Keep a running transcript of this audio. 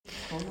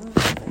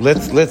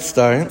Let's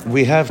start.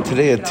 We have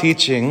today a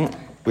teaching.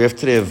 We have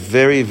today a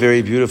very,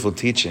 very beautiful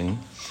teaching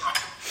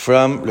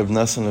from Reb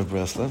Nosson of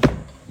Breslov,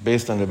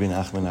 based on Rabbi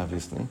Nachman,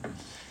 obviously.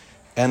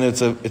 And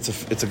it's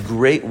a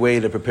great way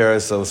to prepare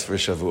ourselves for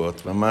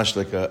Shavuot. Mamash,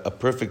 like a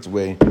perfect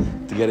way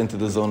to get into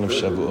the zone of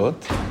Shavuot,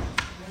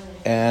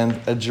 and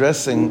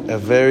addressing a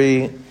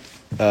very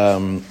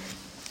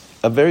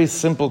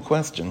simple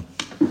question,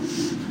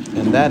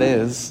 and that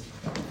is,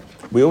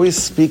 we always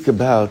speak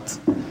about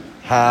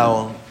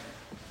how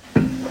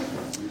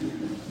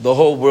the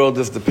whole world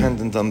is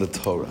dependent on the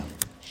Torah.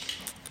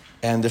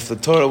 And if the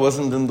Torah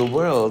wasn't in the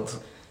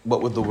world,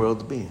 what would the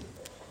world be?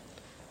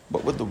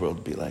 What would the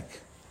world be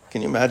like?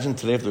 Can you imagine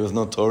today if there was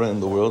no Torah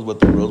in the world, what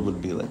the world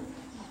would be like?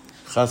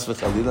 Chas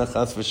v'chalila,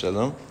 chas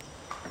v'shalom.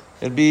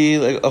 It'd be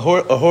like a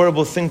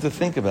horrible thing to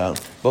think about.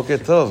 Boker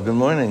tov, good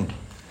morning.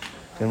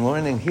 Good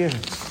morning, here.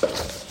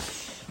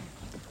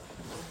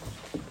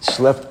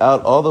 Schlepped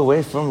out all the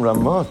way from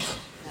Ramot.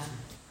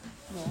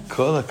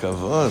 Kol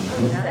hakavod.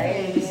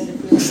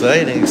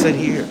 Exciting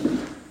here.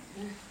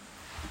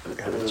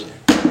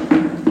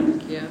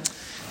 Yeah.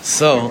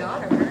 So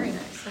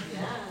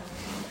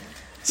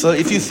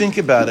if you think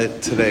about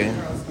it today,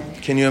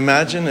 can you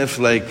imagine if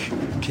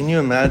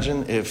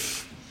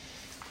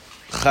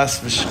chas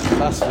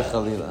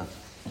v'chalila,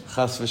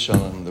 chas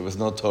v'shalom, there was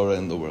no Torah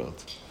in the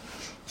world?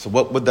 So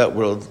what would the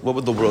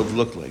world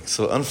look like?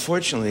 So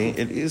unfortunately,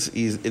 it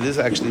is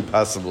actually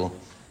possible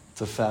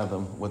to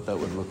fathom what that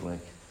would look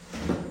like.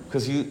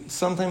 Because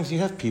sometimes you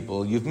have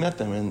people, you've met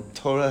them, and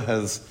Torah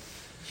has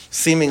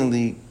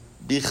seemingly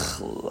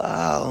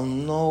bichlal,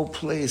 no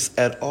place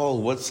at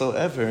all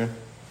whatsoever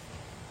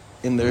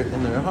in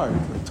their heart.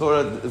 The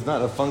Torah is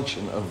not a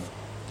function of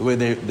the way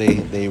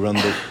they run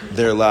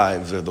their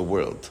lives or the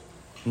world.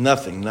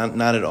 Nothing,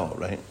 not at all,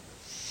 right?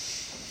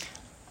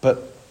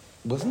 But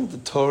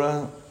didn't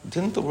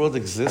the world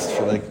exist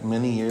for like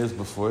many years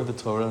before the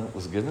Torah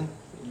was given?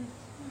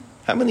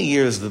 How many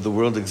years did the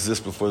world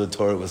exist before the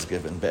Torah was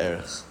given?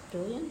 Be'erech.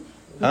 Billion?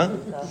 Huh?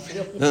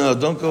 No,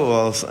 don't go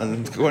all.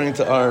 According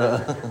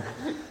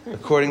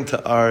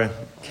to our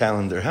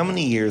calendar, how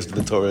many years did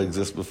the Torah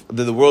exist?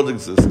 Did the world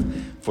exist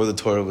before the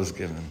Torah was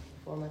given?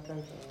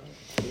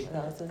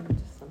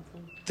 3,000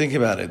 something. Think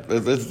about it.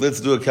 Let's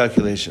do a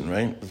calculation,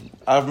 right?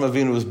 Avram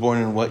Avinu was born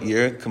in what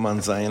year? Come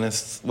on,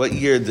 Zionists. What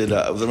year was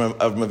Avram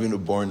Avinu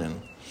born in?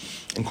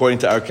 According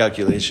to our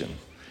calculation.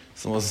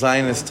 It's the most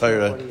Zionist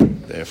Torah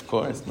there, of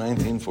course,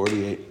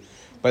 1948.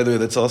 By the way,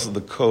 that's also the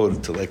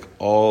code to like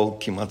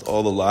kimat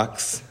all the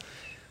locks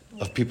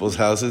of people's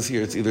houses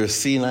here. It's either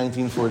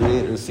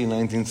C1948 or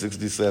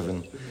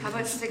C1967. How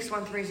about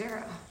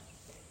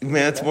 6130?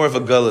 Man, it's more of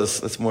a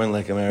gullus. That's more in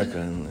like America.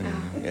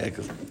 Yeah,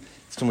 because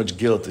it's too much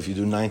guilt if you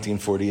do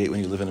 1948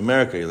 when you live in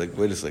America. You're like,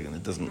 wait a second,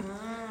 it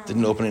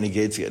didn't open any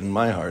gates yet in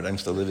my heart. I'm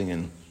still living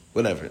in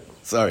whatever.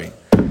 Sorry.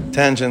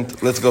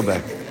 Tangent. Let's go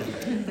back.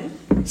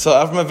 So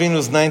Avram Avinu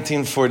was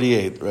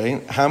 1948,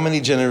 right? How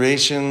many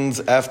generations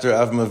after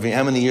Avram Avinu,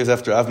 how many years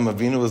after Avram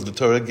Avinu was the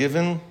Torah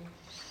given?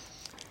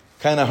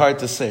 Kind of hard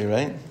to say,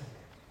 right?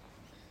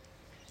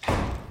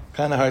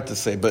 Kind of hard to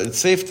say. But it's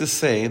safe to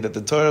say that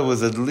the Torah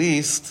was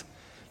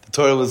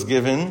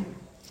given,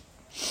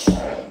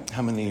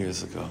 how many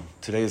years ago?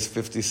 Today is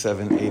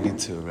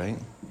 5782, right?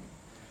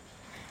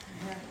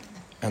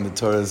 And the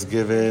Torah is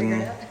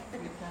given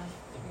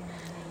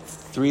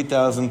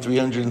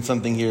 3,300 and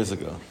something years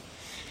ago.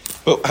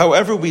 But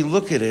however we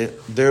look at it,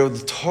 the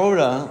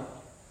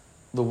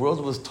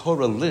world was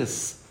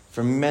Torah-less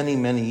for many,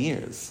 many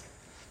years.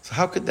 So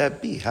how could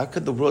that be? How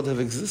could the world have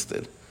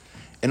existed?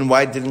 And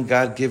why didn't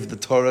God give the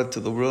Torah to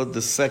the world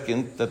the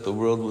second that the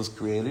world was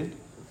created?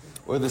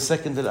 Or the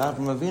second that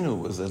Avram Avinu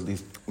was at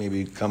least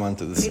maybe come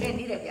onto the scene? They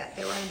didn't need it yet.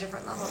 They were on a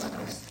different level than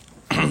us.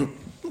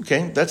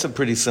 Okay, that's a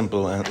pretty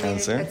simple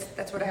answer.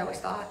 That's what I always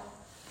thought.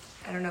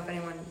 I don't know if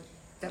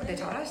they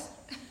taught us.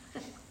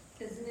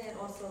 Isn't it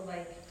also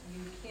like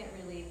you can't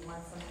really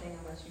want something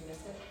unless you miss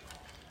it?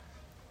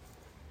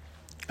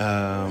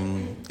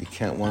 You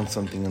can't want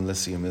something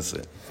unless you miss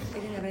it. They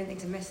didn't have anything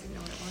to miss. They didn't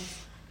know what it was.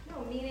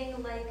 No,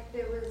 meaning like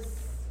there was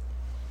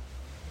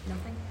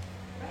Nothing.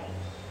 right.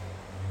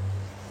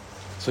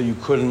 So you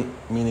couldn't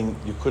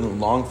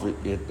long for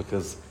it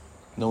because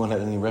no one had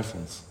any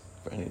reference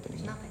for anything.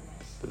 There's nothing.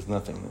 There's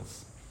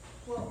nothingness.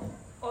 Well,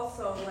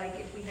 also like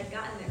if we had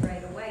gotten it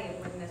right away, it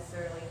wouldn't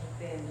necessarily have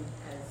been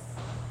as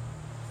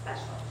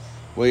special.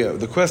 Well, yeah.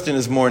 The question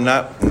is more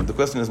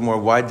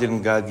why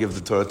didn't God give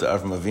the Torah to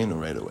Avram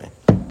Avinu right away?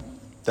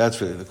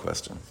 That's really the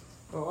question.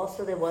 Well,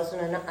 also there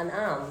wasn't an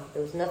am.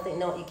 There was nothing.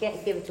 No, you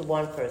can't give it to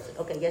one person.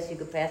 Okay, yes, you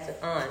could pass it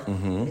on.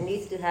 Mm-hmm. It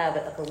needs to have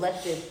a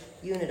collective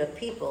unit of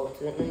people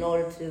in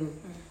order to.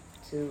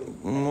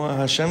 Well,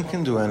 Hashem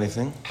can do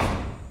anything.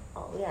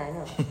 Oh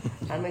yeah,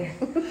 I know.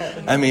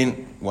 I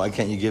mean, why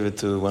can't you give it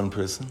to one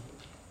person?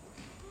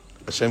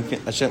 Hashem.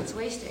 It's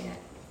wasting it.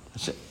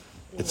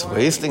 It's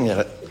wasting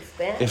it.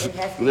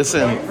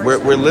 Listen,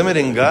 we're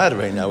limiting God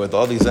right now with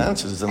all these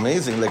answers. It's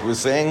amazing. Like we're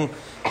saying,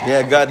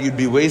 yeah, God, you'd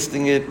be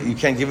wasting it. You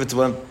can't give it to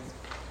one.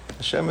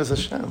 Hashem is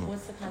Hashem.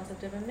 What's the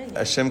concept of a minion?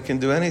 Hashem can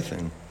do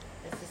anything.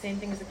 It's the same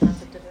thing as the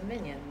concept of a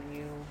minion. When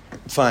you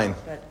Fine.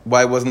 But-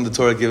 Why wasn't the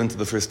Torah given to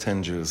the first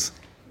 10 Jews?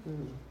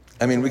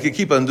 I mean, we could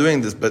keep on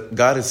doing this, but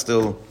God is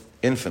still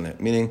infinite.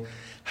 Meaning,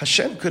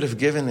 Hashem could have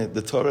given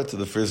the Torah to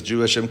the first Jew.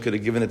 Hashem could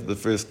have given it to the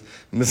first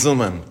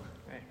Mizulman.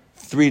 Right.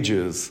 3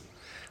 Jews.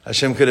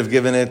 Hashem could have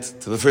given it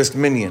to the first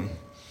minion.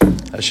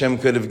 Hashem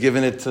could have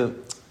given it to...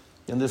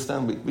 You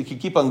understand? We could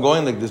keep on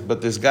going like this,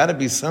 but there's got to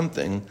be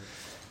something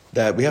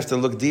that we have to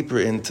look deeper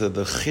into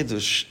the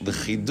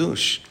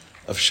Chiddush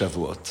of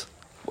Shavuot.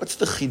 What's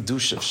the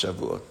Chiddush of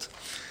Shavuot?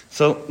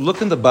 So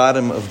look in the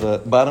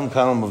bottom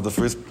column of the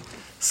first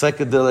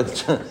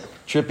psychedelic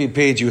trippy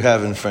page you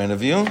have in front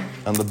of you.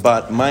 On the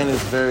bottom, mine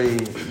is very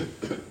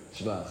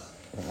shvach.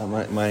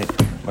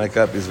 My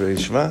copy is very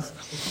shvach.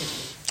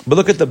 But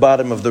look at the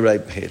bottom of the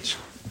right page.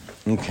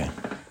 Okay.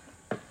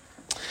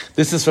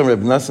 This is from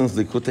Reb Nosson's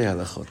Likutei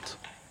Halachot.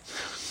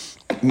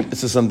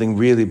 This is something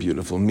really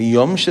beautiful.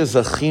 Miyom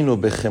shezachinu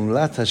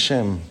bechemlat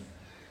Hashem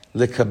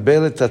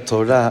lekabel et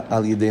haTorah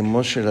al yidei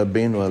Moshe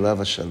Rabbeinu alav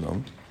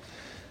hashalom.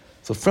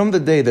 So from the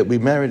day that we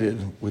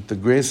merited with the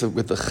grace of,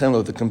 with the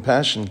chemla, the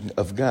compassion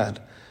of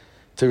God,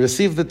 to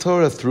receive the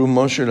Torah through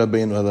Moshe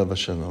Rabbeinu alav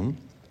hashalom,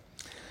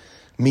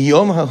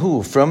 miyom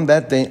hahu, from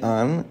that day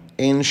on,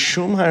 ein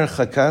shum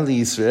harchaka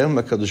liYisrael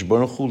makadosh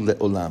baruch hu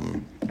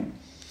leolam.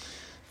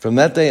 From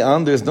that day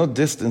on, there's no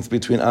distance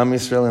between Am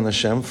Yisrael and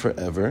Hashem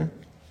forever.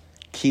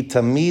 Ki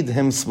tamid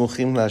hem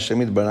smuchim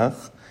laHashem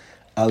yitbarach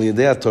al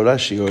yedei haTorah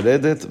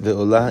sheyoredet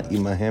ve'olah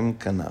imahem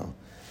kanal.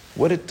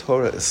 What did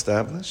Torah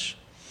establish?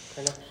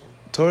 Connection.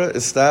 Torah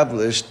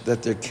established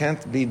that there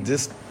can't be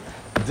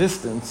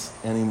distance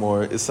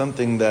anymore. Is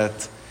something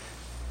that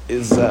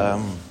is,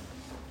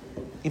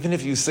 even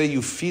if you say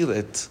you feel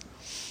it,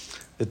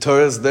 the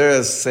Torah is there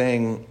as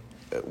saying,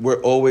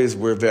 we're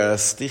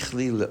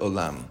ve'astichli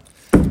le'olam.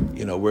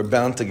 We're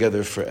bound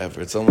together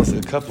forever. It's almost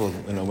a couple,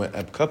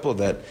 a couple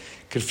that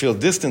could feel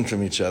distant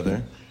from each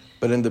other,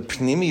 but in the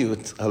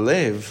pnimiyut,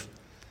 alev,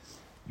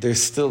 they're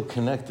still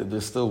connected.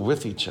 They're still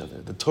with each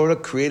other. The Torah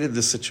created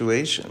the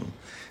situation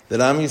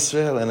that Am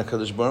Yisrael and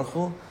HaKadosh Baruch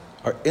Hu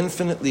are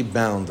infinitely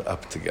bound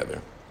up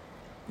together.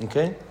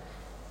 Okay?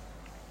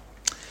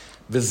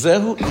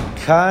 V'zehu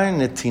ikar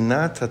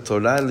netinat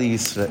haTorah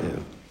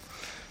liYisrael.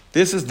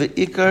 This is the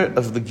ikar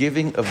of the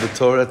giving of the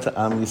Torah to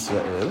Am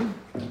Yisrael.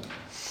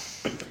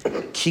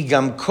 Ki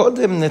gam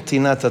kodem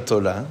netinat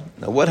haTorah.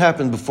 Now, what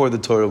happened before the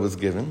Torah was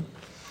given?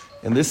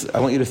 And this, I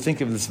want you to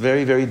think of this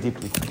very, very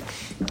deeply.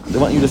 I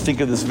want you to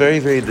think of this very,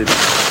 very deeply.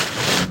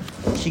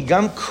 Ki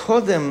gam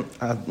kodem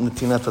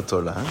netinat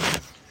haTorah,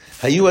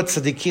 hayu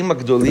hatzadikim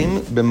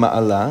hagdolim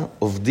b'ma'ala,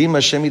 ovdim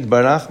Hashem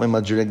yitbarach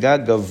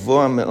memadrega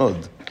gavoa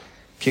me'od,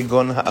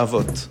 kegon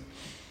ha'avot.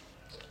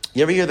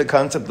 You ever hear the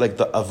concept like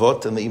the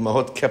avot and the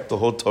imahot kept the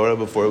whole Torah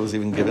before it was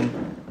even given?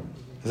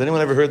 Has anyone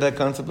ever heard that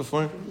concept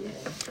before?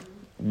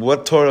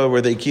 What Torah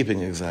were they keeping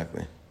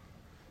exactly?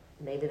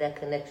 Maybe that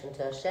connection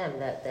to Hashem,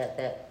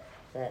 that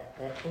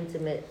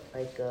intimate,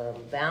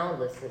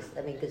 boundlessness.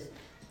 I mean, because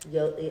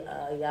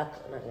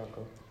Yitzchak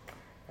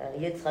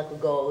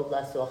would go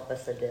lasoch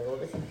basadeh. What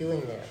was he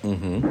doing there?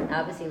 Mm-hmm.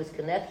 Obviously, he was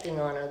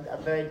connecting on a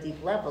very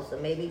deep level. So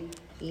maybe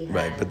he had...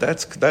 Right, but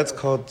that's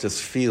called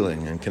just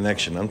feeling and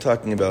connection. I'm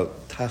talking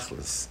about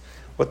tachlis.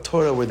 What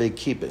Torah were they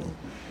keeping?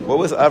 What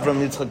was Avram,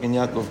 Yitzchak, and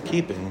Yaakov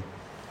keeping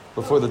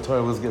before the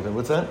Torah was given?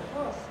 What's that?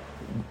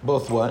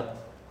 Both what?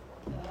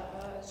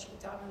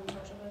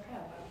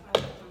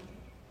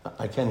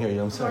 I can't hear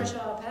you. I'm sorry.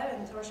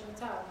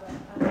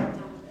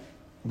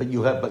 But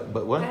you have,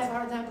 but what? I have a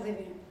hard time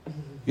believing it.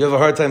 You have a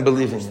hard time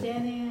believing it.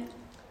 Understanding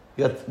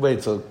it.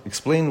 Wait. So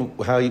explain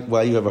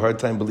why you have a hard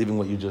time believing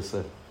what you just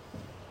said.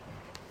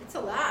 It's a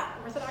lot.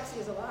 Orthodoxy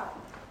is a lot.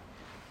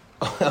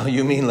 Oh,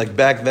 you mean like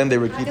back then they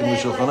were keeping the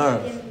Shulchan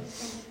Aruch?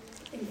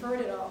 Invert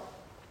it all.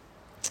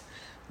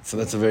 So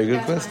that's a very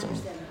good That's my question.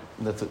 understanding.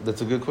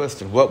 That's a good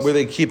question. What were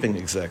they keeping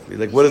exactly?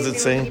 Like, what does it They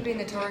say? were keeping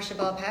the Torah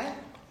Shabbat Peh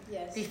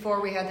Yes.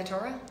 before we had the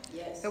Torah?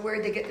 Yes. But where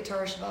did they get the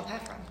Torah Shabbat Peh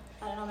from?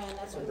 I don't know, man.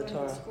 That's what we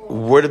learned in school.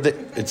 Where did they?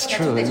 It's That's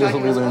true. what they It is what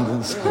taught we you learned in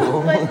in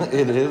school.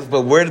 It is.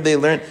 But where did they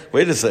learn?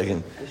 Wait a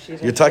second.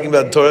 You're talking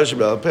about Torah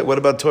Shabbat Peh. What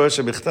about Torah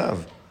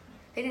Shebichtav?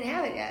 They didn't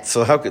have it yet.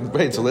 So how could?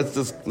 Wait. So let's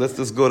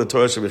just go to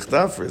Torah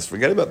Shebichtav first.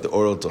 Forget about the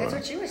oral Torah.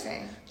 That's what you were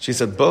saying. She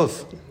said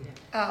both.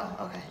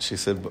 Oh, okay. She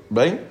said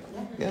right.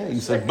 Yeah.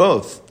 You said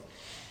both.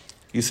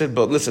 You said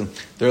both. Listen,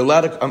 there are a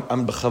lot of.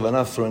 I'm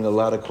b'chavana throwing a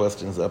lot of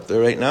questions up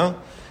there right now,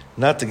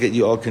 not to get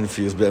you all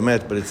confused,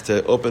 but it's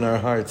to open our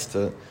hearts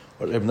to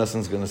what Reb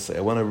Nosson's going to say.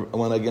 I want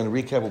to again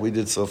recap what we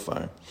did so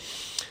far.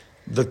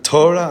 The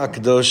Torah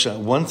Akdosha,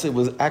 once it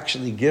was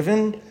actually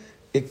given,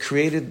 it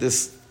created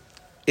this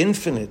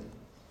infinite,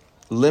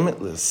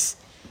 limitless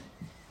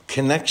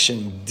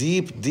connection,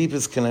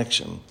 deepest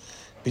connection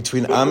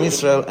between Am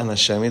Yisrael and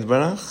Hashem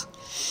Yitbarach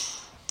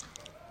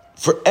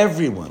for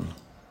everyone.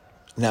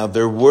 Now,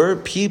 there were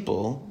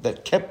people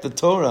that kept the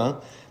Torah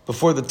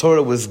before the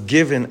Torah was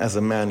given as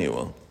a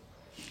manual.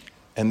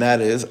 And that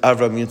is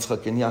Avram,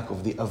 Yitzchak, and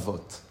Yaakov, the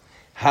Avot.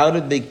 How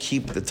did they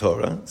keep the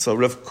Torah? So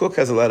Rav Kook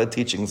has a lot of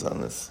teachings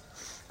on this.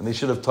 And they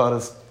should have taught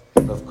us,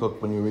 Rav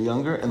Kook, when you were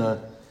younger,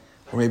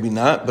 or maybe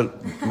not,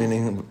 but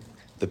meaning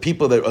the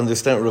people that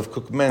understand what Rav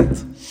Kook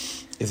meant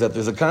is that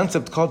there's a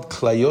concept called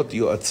klayot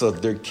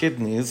yoatzot. Their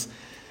kidneys,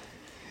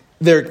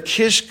 their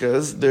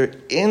kishkas, their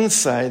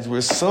insides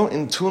were so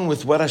in tune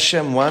with what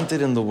Hashem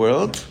wanted in the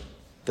world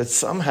that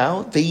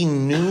somehow they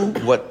knew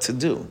what to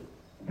do.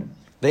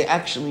 They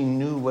actually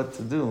knew what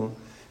to do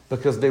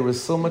because they were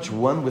so much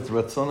one with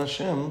Ratzon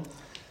Hashem.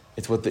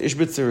 It's what the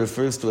Ishbitzer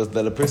refers to as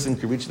that a person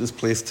can reach this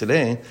place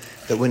today,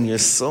 that when you're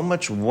so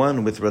much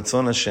one with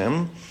Ratzon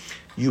Hashem,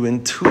 you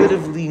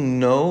intuitively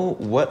know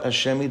what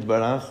Hashem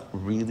Yitbarach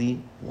really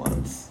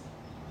wants.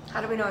 How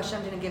do we know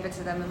Hashem didn't give it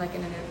to them in a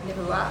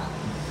nivuah?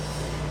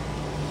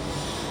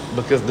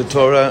 Because the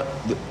Torah,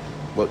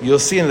 you'll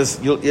see in this,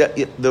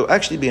 there'll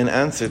actually be an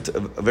answer,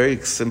 a very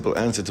simple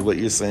answer to what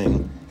you're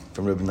saying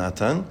from Reb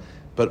Natan.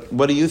 But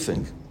what do you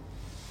think?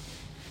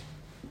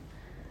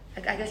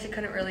 I guess he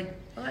couldn't really.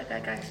 Well, I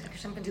guess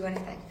Hashem can do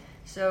anything.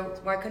 So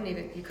why couldn't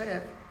he could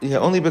have. Yeah,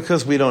 only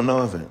because we don't know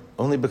of it.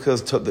 Only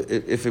because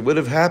if it would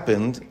have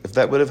happened, if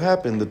that would have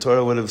happened, the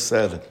Torah would have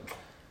said,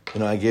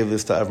 I gave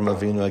this to Avram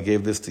Avinu, I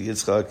gave this to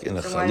Yitzchak in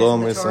a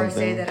chalom or something. So why doesn't the Torah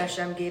say that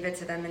Hashem gave it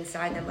to them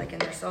inside them, like in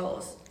their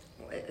souls?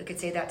 It could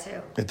say that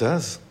too. It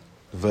does.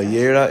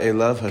 Vayera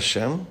elav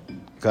Hashem.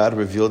 God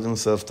revealed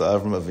himself to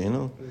Avram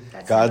Avinu.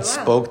 God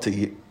spoke to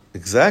you.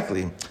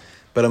 Exactly.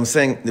 But I'm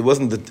saying it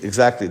wasn't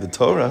exactly the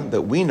Torah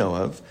that we know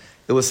of.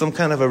 It was some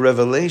kind of a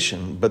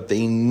revelation. But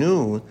they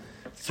knew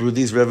through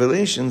these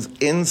revelations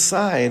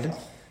inside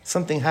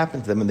something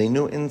happened to them. And they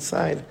knew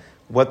inside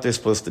what they're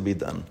supposed to be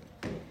done.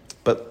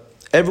 But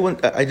everyone,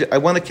 I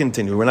want to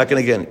continue. We're not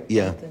going to get,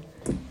 yeah.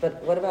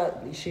 But what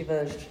about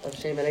Yeshiva of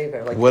Shem and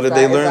Aver? Like, what did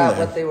they learn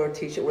there? What they were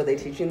teaching? Were they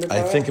teaching the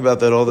Torah? I think about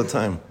that all the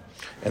time.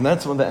 And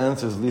that's one of the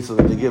answers, Lisa,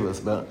 that they give us.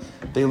 But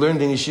they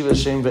learned in Yeshiva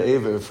Shem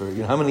Ve'ever for,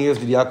 how many years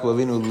did Yaakov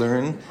Avinu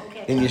learn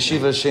in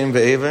Yeshiva Shem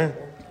Ve'ever?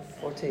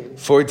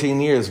 14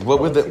 years.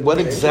 What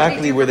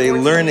exactly were they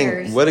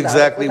learning? What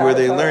exactly were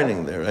they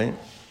learning there, right?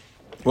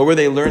 What were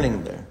they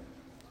learning there?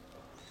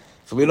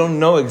 So we don't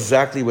know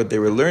exactly what they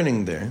were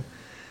learning there.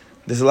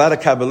 There's a lot of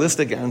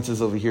Kabbalistic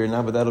answers over here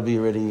now, but that'll be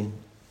already,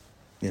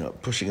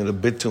 pushing it a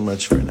bit too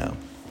much for now.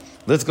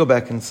 Let's go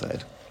back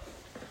inside.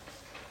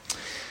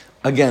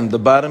 Again, the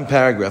bottom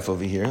paragraph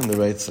over here on the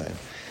right side.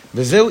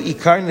 וזהו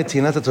עיקר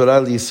נתינת התורה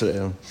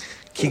לישראל.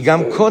 כי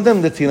גם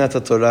קודם נתינת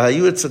התורה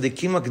היו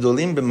הצדיקים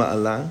הגדולים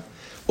במעלה,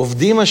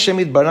 עובדים השם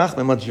יתברך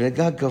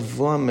במדרגה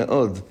גבוה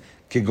מאוד,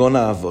 כגון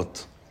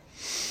האבות.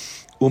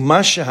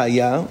 ומה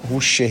שהיה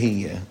הוא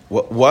שיהיה.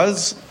 What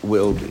was,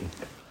 will be.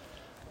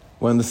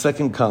 We're in the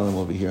second column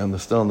over here,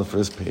 still on the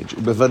first page.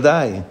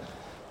 ובוודאי,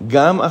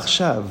 גם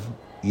עכשיו,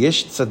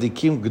 יש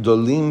צדיקים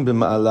גדולים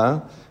במעלה,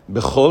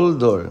 בכל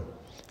דור.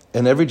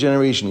 In every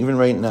generation, even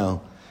right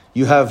now,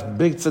 you have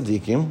big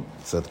tzaddikim,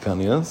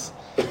 tzadkaniyas,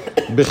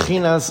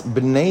 bechinas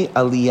b'nei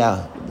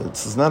aliyah.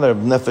 This is not a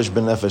nefesh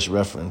b'nefesh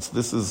reference.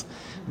 This is,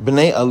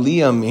 b'nei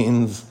aliyah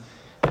means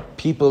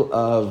people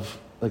of,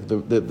 like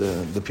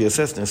the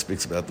PSS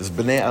speaks about this,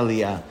 b'nei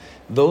aliyah.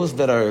 Those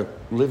that are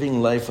living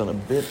life on a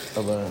bit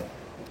of a,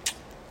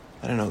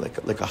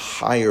 like a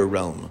higher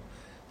realm.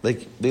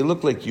 Like, they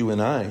look like you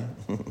and I.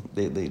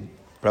 They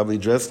probably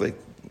dress like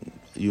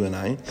you and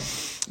I.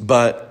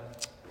 But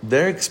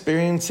they're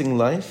experiencing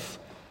life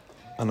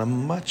on a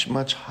much,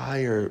 much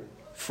higher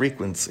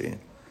frequency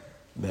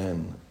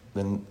than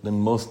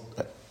most,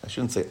 I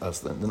shouldn't say us,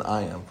 than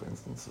I am, for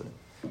instance.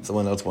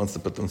 Someone else wants to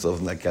put themselves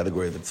in that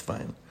category, that's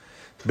fine.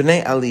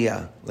 B'nei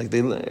aliyah, like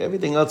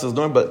everything else is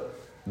normal, but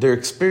they're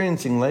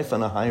experiencing life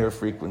on a higher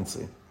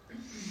frequency.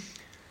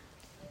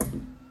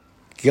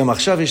 כי גם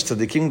עכשיו יש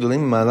צדיקים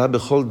גדולים ממעלה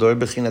בכל דור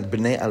בחינת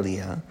בני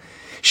עלייה,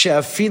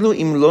 שאפילו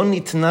אם לא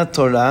ניתנה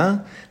תורה,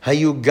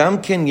 היו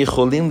גם כן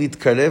יכולים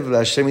להתקרב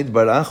להשם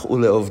יתברך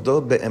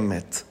ולעובדו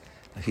באמת.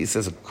 He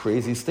says a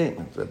crazy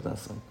statement, Reb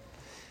Nosson.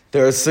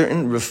 There are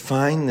certain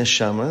refined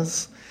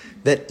neshamas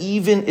that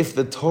even if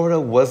the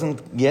Torah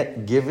wasn't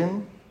yet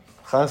given,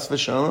 chas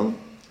v'shalom,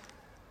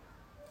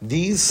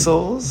 these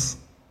souls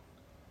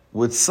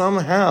would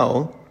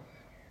somehow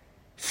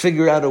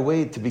figure out a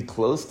way to be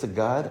close to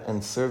God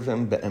and serve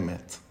Him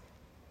be'emet.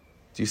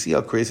 Do you see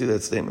how crazy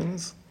that statement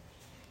is?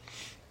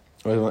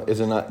 Or is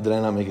it not? Did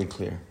I not make it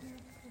clear?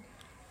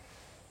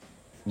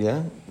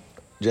 Yeah?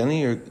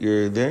 Jenny,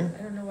 you're there?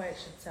 I don't know why it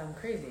should sound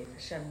crazy. If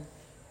Hashem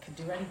can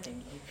do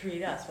anything. He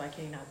created us. Why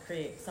can He not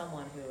create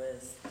someone who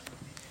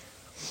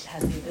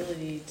has the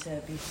ability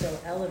to be so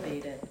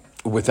elevated?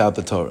 Without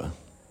the Torah.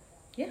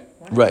 Yeah.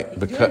 Why not? Right.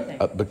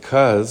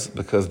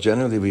 Because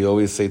generally we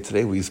always say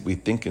today, we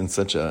think in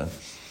such a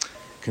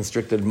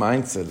constricted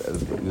mindset.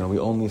 As, we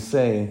only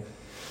say,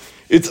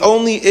 it's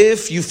only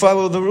if you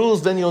follow the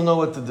rules, then you'll know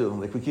what to do.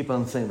 Like we keep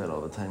on saying that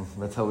all the time.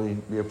 That's how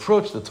we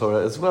approach the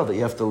Torah as well, that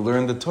you have to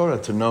learn the Torah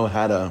to know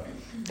how to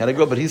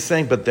grow. But he's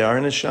saying, but there are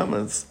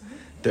neshamas.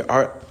 There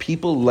are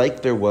people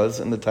like there was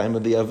in the time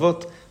of the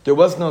Avot. There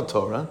was no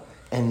Torah,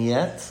 and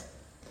yet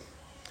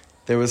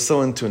They were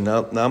so in tune.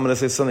 Now I'm going to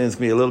say something that's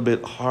going to be a little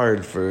bit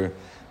hard for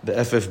the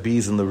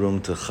FFBs in the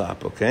room to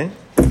chop, okay?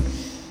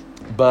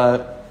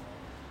 But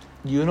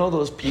you know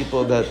those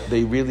people that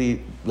they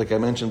really, like I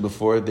mentioned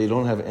before, they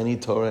don't have any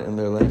Torah in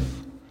their life?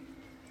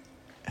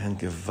 And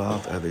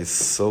Gewalt, are they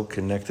so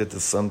connected to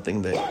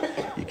something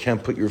that you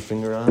can't put your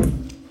finger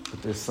on?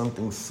 But there's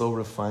something so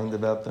refined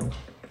about them.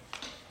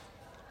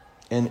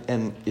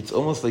 And it's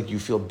almost like you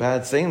feel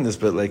bad saying this,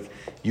 but like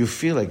you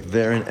feel like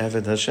they're an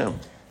Eved Hashem.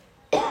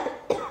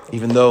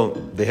 Even though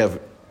they have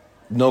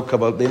no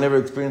Kabbalah, they never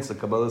experienced the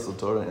Kabbalah of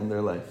Torah in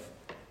their life.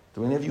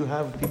 Do any of you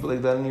have people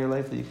like that in your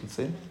life that you could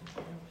say?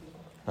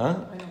 Huh? I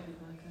know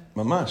people like that.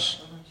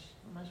 Mamash.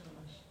 Mamash.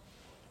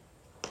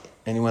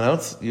 Anyone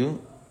else?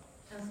 You?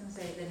 I was going to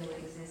say then it would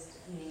exist,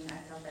 meaning I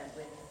felt that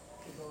with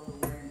people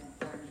who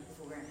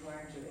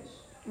aren't Jewish.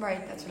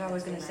 Right, that's what I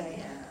was going to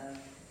say.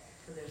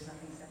 So there's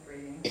something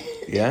separating.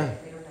 Yeah.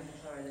 If they don't have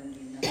the Torah,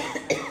 then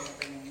nothing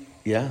separating.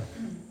 Yeah.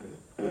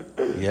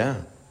 Yeah.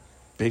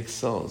 Big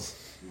souls.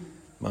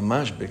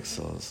 Mamash big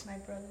souls. My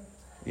brother.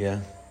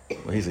 Yeah.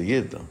 Well, he's a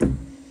Yid, though.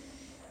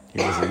 He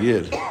was a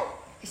Yid.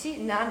 You see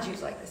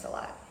non-Jews like this a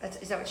lot.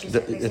 Is that what she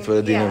said? That's what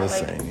Adina was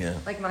saying, yeah.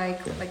 Like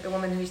the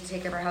woman who used to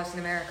take care of our house in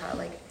America,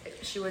 like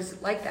she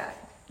was like that.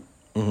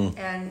 Mm-hmm.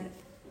 And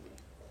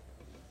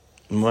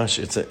Mamash,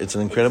 it's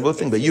an incredible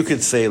thing. But you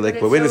could say, like,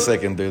 but well, wait a so-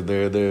 second, they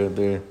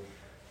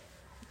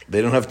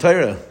don't have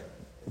Torah.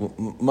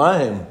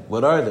 Mahim,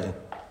 what are they?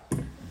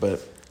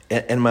 But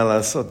and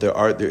malasot,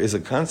 there is a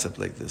concept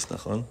like this,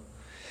 Nachman.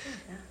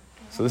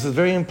 So this is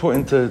very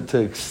important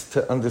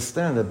to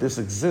understand that this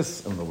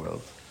exists in the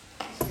world.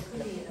 There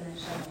could be an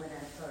neshama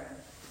without Torah.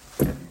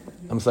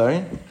 I'm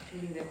sorry?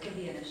 Meaning there could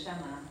be a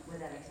neshama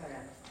without a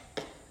Torah.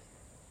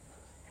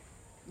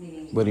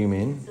 Meaning What do you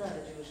mean? you still have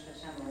a Jewish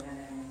neshama without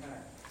having a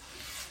Torah.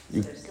 So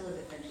You- there's still a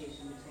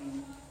differentiation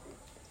between.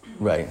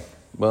 Right.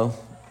 Well,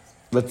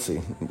 let's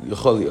see.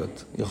 יכול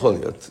להיות.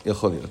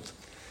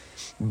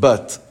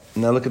 But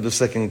now look at the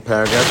second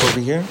paragraph over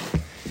here.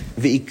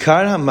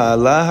 ועיקר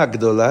המעלה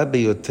הגדולה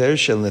ביותר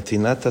של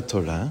נתינת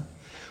התורה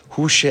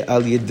הוא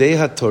שעל ידי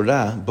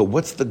התורה,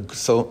 but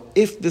so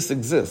if this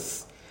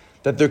exists,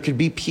 that there could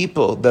be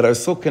people that are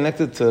so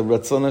connected to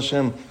Ratzon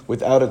Hashem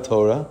without a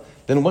Torah,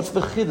 then what's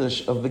the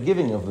chiddush of the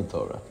giving of the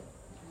Torah?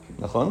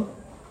 Nachon?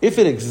 If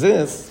it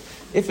exists,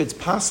 if it's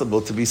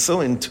possible to be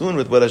so in tune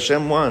with what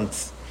Hashem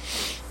wants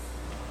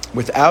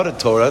without a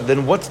Torah,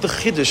 then what's the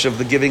chiddush of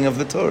the giving of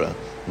the Torah?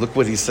 Look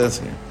what he says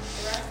here.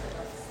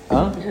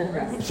 Huh?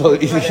 So,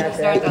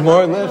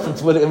 more or less,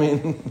 it's what I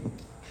mean.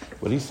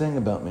 What are you saying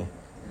about me?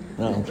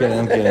 No, I'm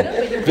kidding.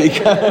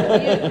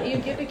 You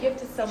give a gift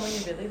to someone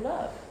you really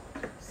love.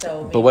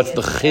 So. But what's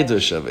the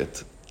chiddush of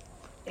it?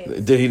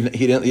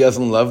 He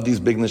doesn't love these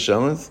big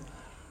neshamas?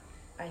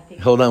 I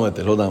think. Hold on with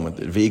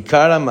it.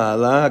 ועיקר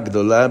המעלה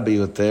הגדולה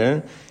ביותר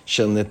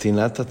של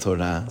נתינת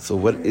התורה. So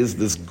what is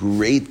this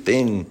great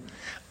thing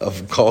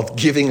called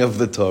giving of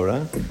the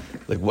Torah?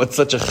 Like, what's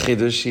such a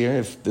chiddush here?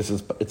 If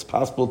it's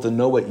possible to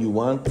know what you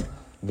want,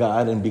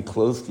 God, and be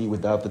close to you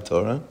without the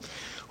Torah.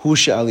 הוא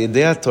שעל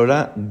ידי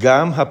התורה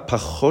גם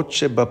הפחות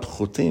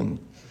שבפחותים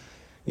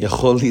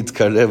יכול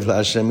להתקרב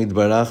להשם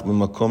יתברך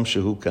במקום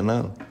שהוא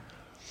כנ"ל.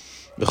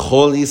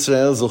 וכל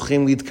ישראל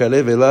זוכים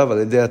להתקרב אליו על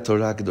ידי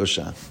התורה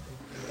הקדושה.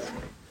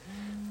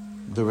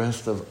 The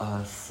rest of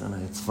us,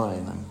 and it's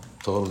fine, I'm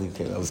totally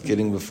kidding. I was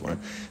kidding before.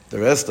 The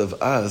rest of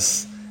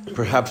us,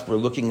 perhaps we're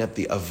looking at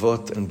the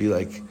avot and be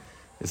like,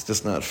 it's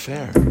just not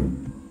fair.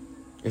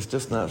 It's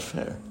just not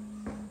fair.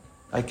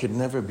 I could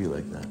never be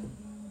like that.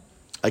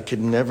 I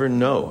could never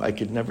know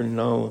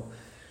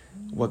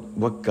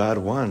what God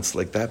wants,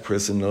 like that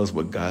person knows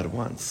what God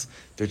wants.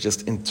 They're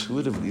just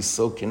intuitively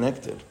so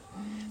connected.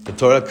 The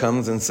Torah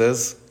comes and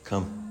says,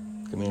 come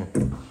here.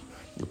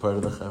 You're part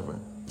of the Chavra.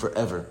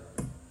 Forever.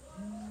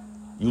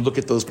 You look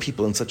at those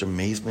people in such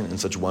amazement and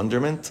such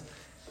wonderment,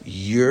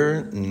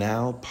 you're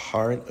now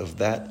part of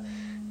that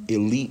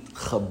elite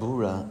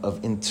chabura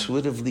of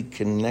intuitively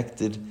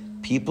connected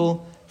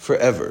people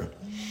forever.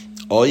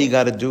 All you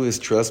got to do is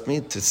trust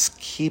me, to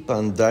keep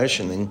on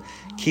darshaning,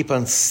 keep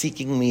on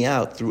seeking me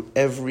out through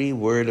every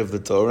word of the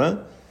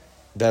Torah.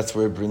 That's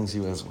where it brings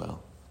you as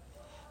well.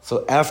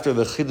 So after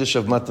the Chiddush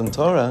of Matan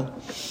Torah,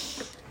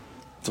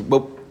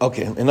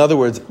 in other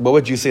words, what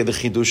would you say the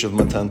Chiddush of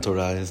Matan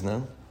Torah is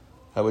now?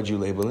 How would you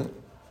label it?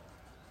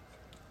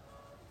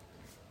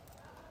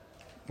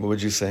 What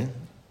would you say?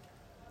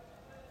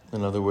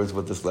 In other words,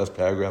 what this last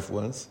paragraph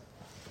was?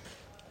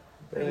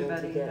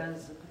 Everybody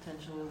has the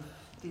potential of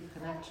deep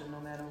connection, no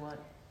matter what.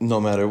 No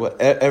matter what.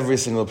 Every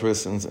single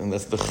person's, and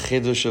that's the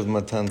Chiddush of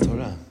Matan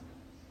Torah.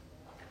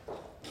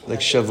 Like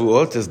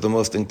Shavuot is the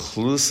most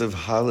inclusive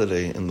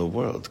holiday in the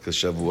world, because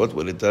Shavuot,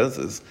 what it does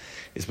is,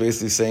 it's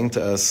basically saying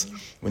to us,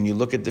 when you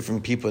look at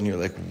different people and you're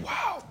like,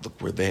 wow,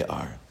 look where they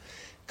are.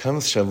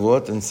 Comes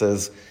Shavuot and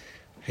says,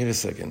 wait a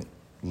second,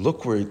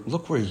 look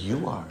where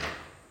you are.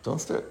 Don't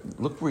start,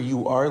 look where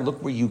you are,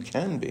 look where you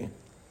can be.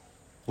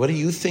 What do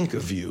you think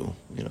of you?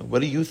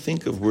 What do you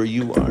think of where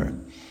you are?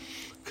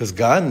 Because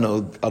God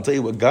knows, I'll tell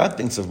you what God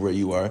thinks of where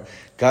you are.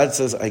 God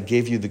says, I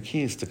gave you the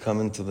keys to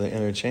come into the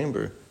inner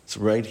chamber. It's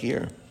right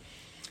here.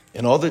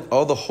 And all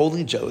the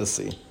holy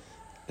jealousy,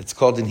 it's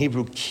called in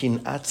Hebrew,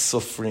 kinat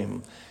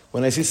sofrim.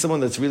 When I see someone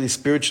that's really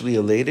spiritually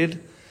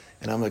elated,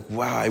 and I'm like,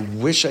 wow, I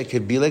wish I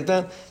could be like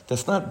that,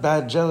 that's not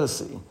bad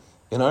jealousy.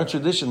 In our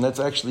tradition, that's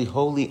actually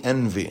holy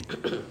envy.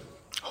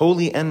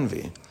 Holy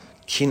envy.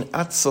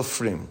 Kinat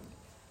sofrim.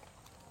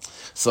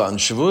 So on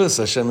Shavuot,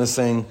 Hashem is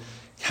saying,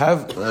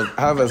 have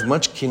as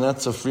much kinat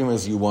sofrim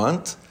as you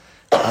want.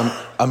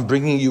 I'm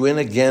bringing you in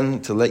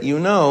again to let you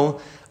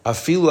know,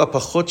 afilu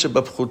apachot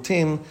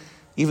shebapchutim,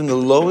 even the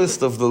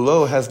lowest of the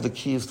low has the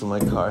keys to my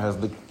car, has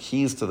the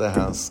keys to the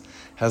house,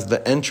 has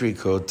the entry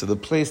code to the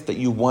place that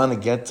you want to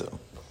get to.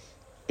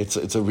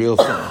 It's a real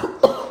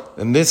thing.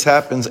 And this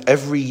happens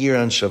every year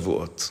on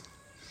Shavuot.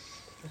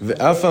 It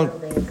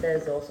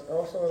says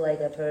also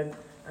like I've heard,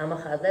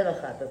 Amachad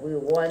Levachad, but we were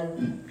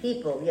one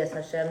people. Yes,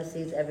 Hashem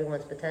sees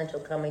everyone's potential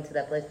coming to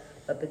that place,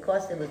 but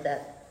because it was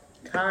that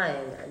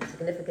time, a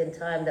significant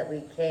time that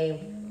we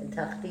came in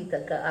Tachtit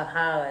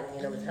Ahar,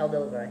 and it was held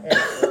over our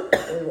heads.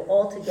 We were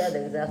all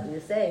together, exactly what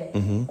you're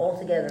saying, all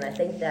together. And I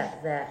think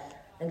that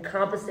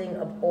encompassing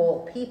of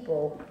all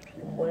people,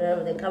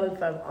 wherever they're coming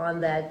from,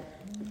 on that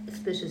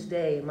auspicious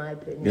day, in my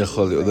opinion. That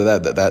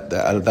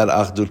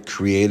Achdut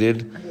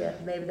created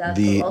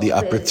the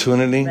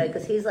opportunity. Right,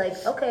 because he's like,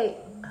 okay,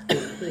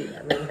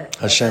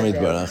 Hashem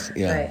Yitbarach,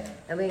 yeah. Right.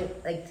 I mean,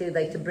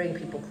 to bring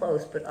people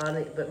close, but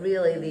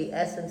really the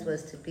essence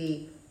was to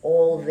be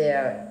all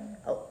there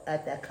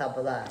at that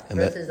Kabbalah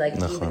versus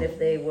even if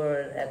they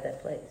were at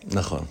that place.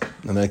 Nachon.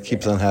 And that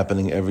keeps on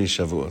happening every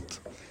Shavuot.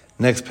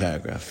 Next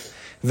paragraph.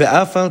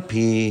 Ve'af al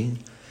pi,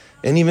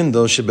 and even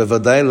though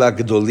שבוודאי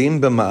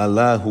לגדולים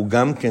במעלה הוא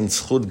גם כן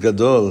זכות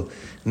גדול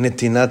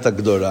נתינת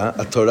הגדולה,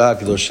 התורה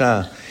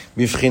הקדושה,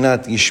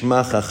 בבחינת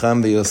ישמע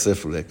חכם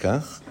ויוסף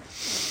לקח,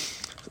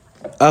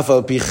 אף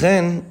על פי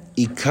כן,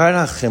 עיקר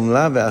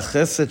החמלה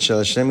והחסד של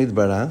השם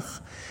יתברך,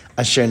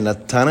 אשר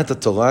נתן את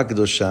התורה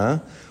הקדושה,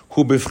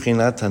 הוא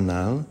בבחינת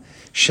הנ"ל,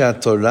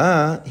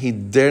 שהתורה היא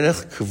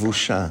דרך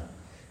כבושה,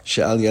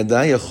 שעל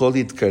ידה יכול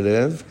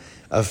להתקרב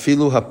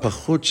אפילו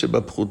הפחות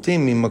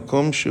שבפחותים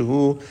ממקום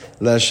שהוא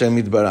להשם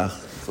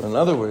יתברך. So in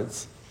other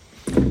words,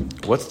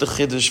 what's the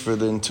chiddush for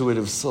the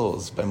intuitive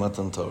souls by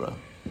Matan Torah?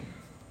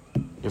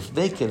 If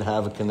they can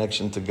have a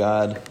connection to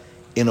God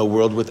in a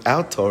world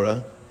without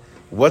Torah,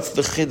 what's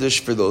the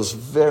chiddush for those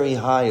very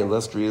high,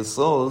 illustrious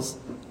souls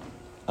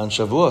on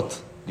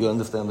Shavuot? Do you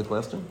understand the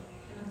question?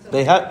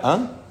 They have,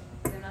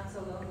 They're not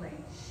so lonely.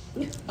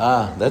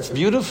 That's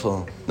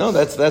beautiful. No,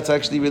 that's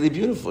actually really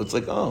beautiful. It's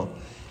like,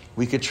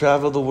 we could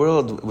travel the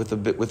world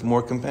with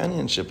more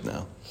companionship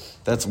now.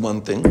 That's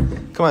one thing.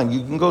 Come on,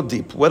 you can go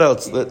deep. What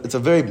else? It's a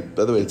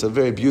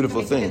very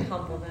beautiful thing. It can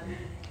humble them.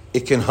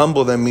 It can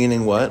humble them,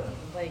 meaning what?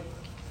 Like,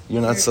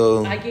 you're not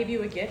so. I gave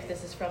you a gift.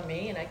 This is from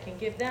me, and I can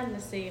give them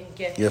the same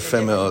gift.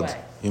 Yefeh me'od.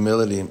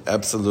 Humility,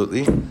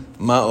 absolutely.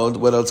 Ma'od.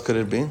 What else could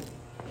it be?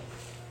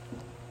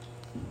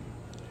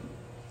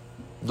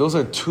 Those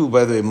are two,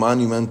 by the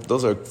way,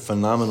 those are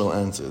phenomenal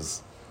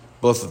answers.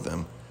 Both of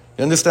them.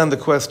 You understand the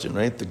question,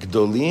 right? The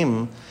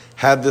Gdolim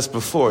had this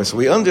before. So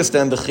we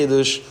understand the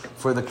Chiddush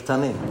for the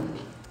Ktanim.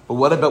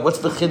 But what's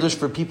the Chiddush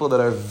for people that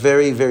are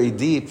very, very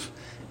deep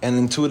and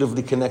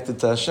intuitively connected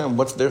to Hashem?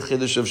 What's their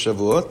Chiddush of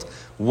Shavuot?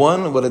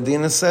 One, what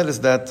Adina said, is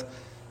that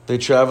they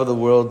travel the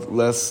world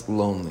less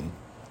lonely.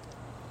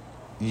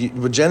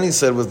 What Jenny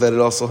said was that it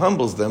also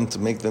humbles them to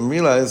make them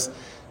realize,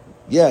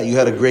 yeah, you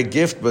had a great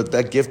gift, but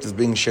that gift is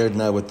being shared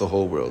now with the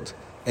whole world.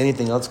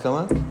 Anything else come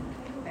up? If you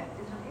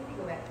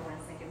go back to 1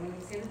 second, when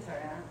we say the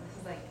Torah, this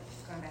is like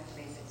just going back to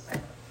basics, but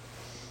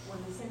when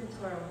we say the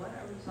Torah, what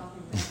are we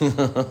talking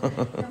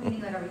about?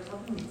 Meaning, like, are we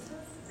talking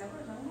mitzvahs? Is that what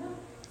we're talking about?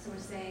 So we're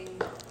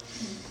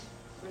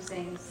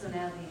saying, so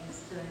now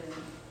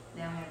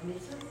now have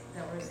mitzvahs? Is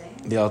that what we're saying?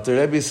 The Alter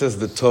Rebbe says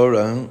the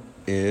Torah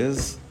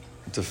is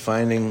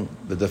defining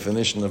the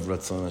definition of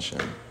Ratzon Hashem.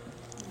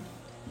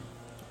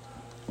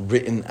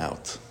 Written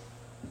out.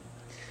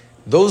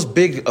 Those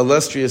big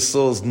illustrious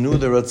souls knew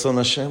the Ratzon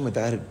Hashem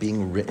without it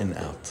being written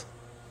out.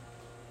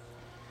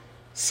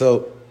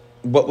 So,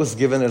 what was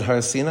given at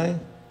Har Sinai?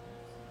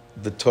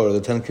 The Torah,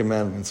 the 10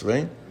 Commandments,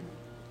 right?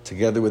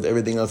 Together with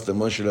everything else that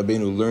Moshe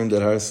Rabbeinu learned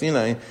at Har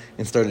Sinai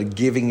and started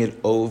giving it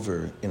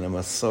over in a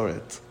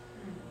Masoret.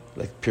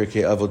 Like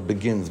Pirkei Avot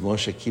begins,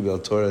 Moshe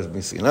kibel Torah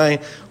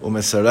miSinai,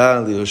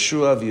 u'mesara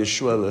liYoshua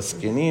v'Yoshua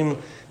l'skenim,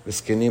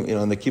 v'skenim,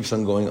 and it keeps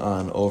on going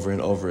on over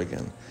and over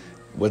again.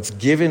 What's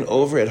given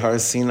over at Har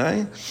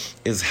Sinai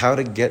is how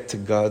to get to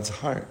God's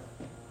heart.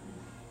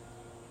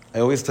 I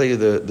always tell you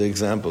the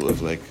example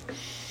of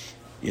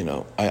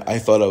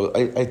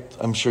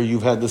I'm sure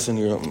you've had this some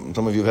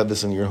of you have had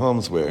this in your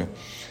homes where,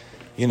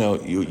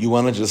 you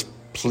want to just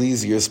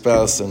please your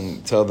spouse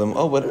and tell them,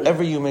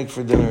 whatever you make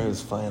for dinner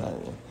is fine.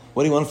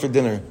 What do you want for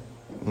dinner?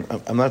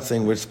 I'm not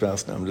saying which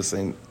spouse now, I'm just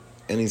saying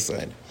any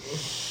side.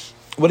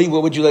 What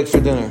would you like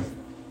for dinner?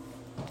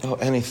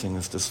 Anything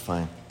is just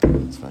fine.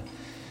 It's fine.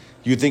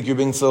 You think you're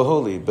being so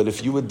holy, but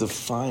if you would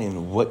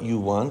define what you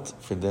want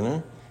for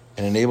dinner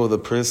and enable the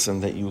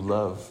person that you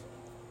love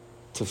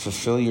to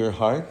fulfill your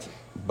heart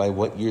by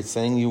what you're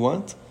saying you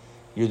want,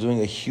 you're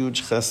doing a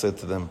huge chesed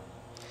to them.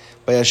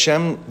 By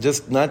Hashem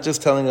not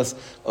just telling us,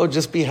 oh,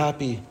 just be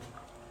happy,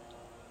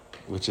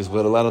 which is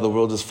what a lot of the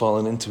world has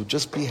fallen into.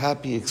 Just be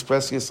happy,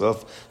 express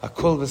yourself,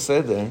 hakol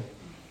v'seder.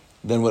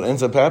 Then what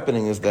ends up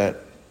happening is that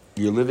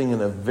you're living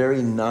in a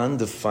very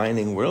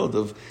non-defining world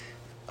of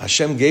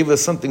Hashem gave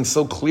us something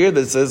so clear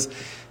that says,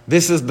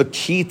 this is the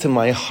key to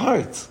my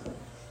heart.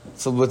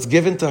 So what's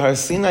given to Har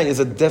Sinai is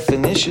a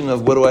definition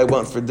of what do I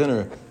want for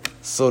dinner,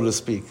 so to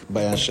speak,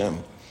 by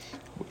Hashem.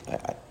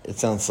 It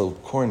sounds so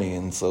corny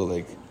and so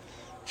like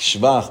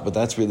shvach, but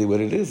that's really what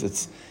it is.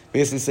 It's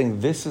basically saying,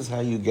 this is how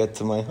you get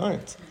to my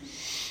heart.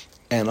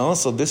 And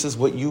also, this is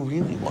what you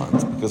really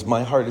want, because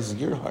my heart is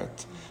your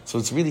heart. So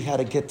it's really how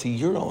to get to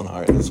your own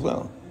heart as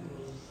well.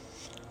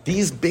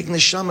 These big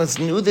neshamas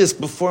knew this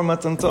before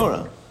Matan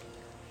Torah.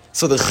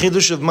 So the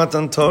Chiddush of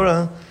Matan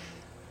Torah,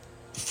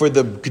 for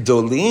the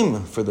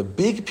Gdolim, for the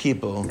big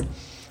people,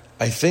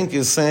 I think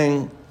is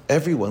saying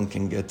everyone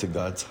can get to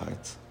God's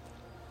heart.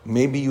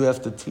 Maybe you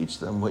have to teach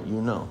them what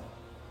you know.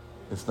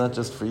 It's not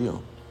just for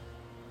you.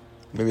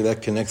 Maybe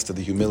that connects to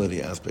the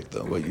humility aspect,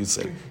 though, what you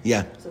say.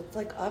 Yeah. So it's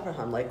like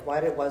Abraham. Like,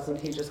 why wasn't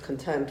he just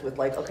content with,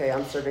 like, okay,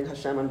 I'm serving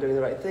Hashem, I'm doing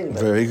the right thing?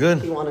 But very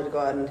good. He wanted to go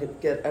out and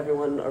get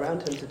everyone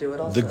around him to do it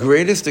also. The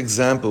greatest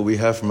example we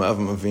have from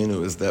Avram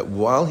Avinu is that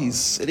while he's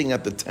sitting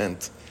at the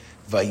tent,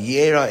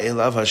 Vayera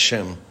elav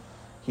Hashem,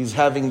 he's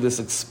having this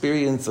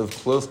experience of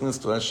closeness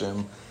to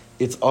Hashem.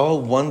 It's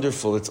all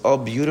wonderful. It's all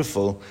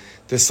beautiful.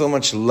 There's so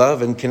much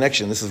love and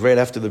connection. This is right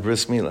after the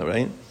bris milah,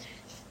 right?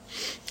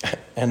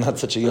 And not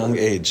such a young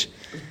age.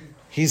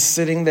 He's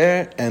sitting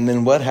there, and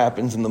then what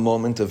happens in the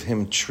moment of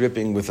him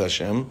tripping with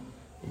Hashem?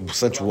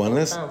 Such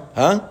oneness,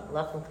 huh?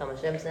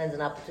 Hashem sends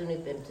an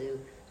opportunity for him to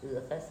do the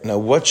chesed. Now,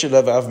 what should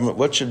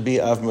be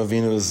Avram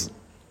Avinu's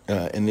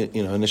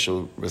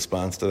initial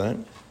response to that?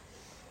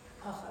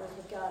 Oh, I was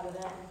with God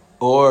with that.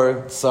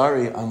 Or,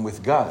 sorry, I'm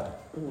with God,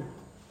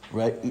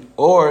 right?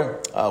 Or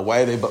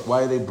why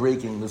are they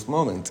breaking this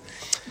moment?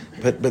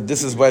 But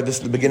this is why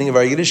the beginning of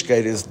our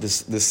Yiddishkeit is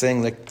this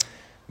saying, like,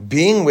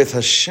 being with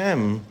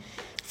Hashem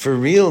for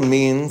real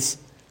means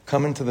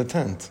come into the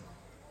tent.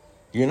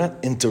 You're not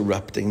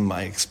interrupting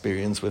my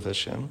experience with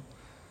Hashem.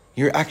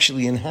 You're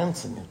actually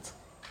enhancing it.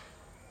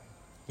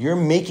 You're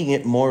making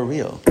it more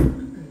real.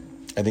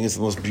 I think it's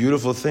the most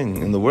beautiful thing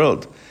in the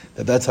world.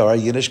 That's how our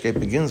Yiddishkeit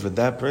begins, with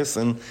that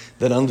person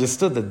that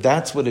understood that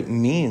that's what it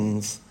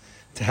means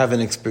to have an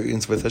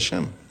experience with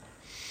Hashem.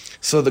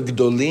 So the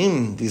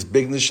Gdolim, these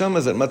big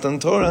neshamas at Matan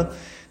Torah,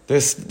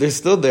 they're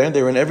still there.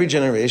 They're in every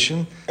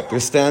generation. They're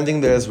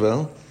standing there as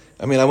well.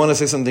 I mean, I want to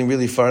say something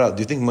really far out.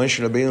 Do you think Moshe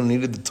Rabbeinu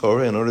needed the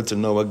Torah in order to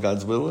know what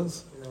God's will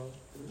is?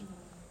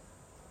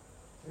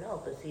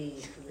 No, because he...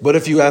 What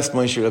if you asked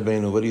Moshe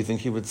Rabbeinu, what do you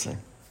think he would say?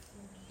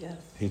 Yes.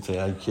 He'd say,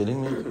 are you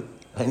kidding me?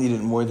 I need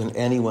it more than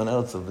anyone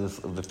else of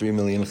the 3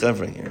 million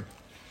chevra here.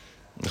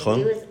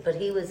 But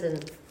he was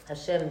in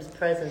Hashem's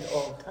presence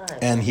all the time.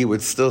 And he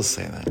would still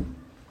say that.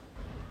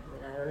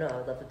 I don't know.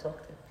 I'd love to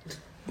talk to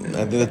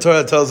him. The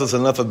Torah tells us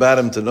enough about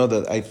him to know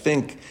that I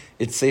think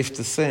it's safe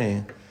to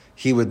say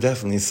he would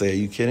definitely say, are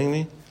you kidding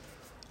me?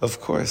 Of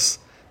course.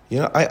 You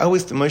know, I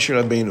always, Moshe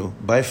Rabbeinu,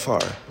 by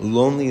far,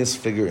 loneliest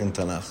figure in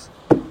Tanakh.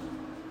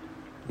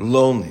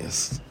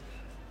 Loneliest.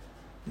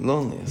 Can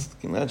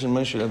you imagine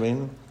Moshe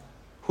Rabbeinu?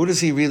 Who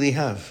does he really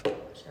have?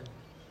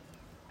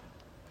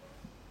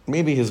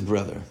 Maybe his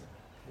brother.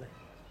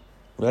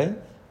 Right?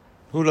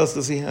 Who else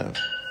does he have?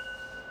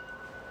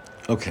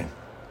 Okay.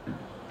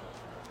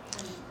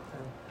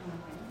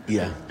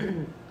 Yeah.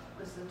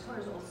 Because the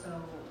Torah is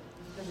also,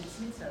 because it's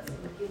mitzvahs, it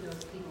would give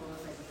those people,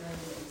 like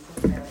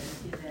the it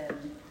would give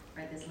them,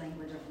 right, this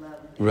language of love.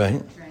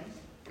 Right. Right?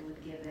 It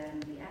would give them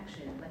the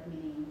action, like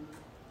meaning,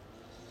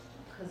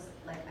 because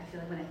like I feel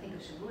like when I think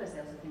of Shavuot, I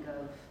also think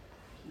of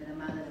the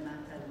mata,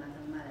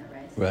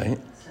 right? Right.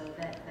 So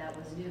that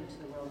was new to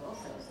the world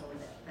also, so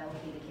that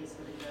would be the case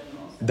for the Jordan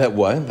also. That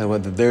what?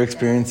 That they're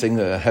experiencing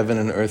heaven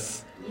and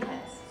earth. Yes.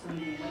 So I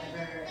mean,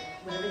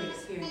 whatever the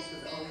experience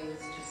was always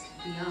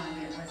just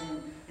beyond. It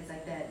wasn't. It's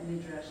like that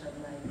midrash of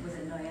like, was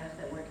it Noach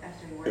that worked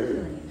after he worked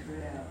and he threw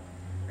it out,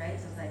 right?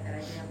 So it's like that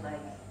idea of like,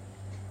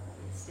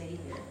 it stayed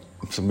here.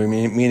 So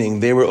meaning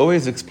they were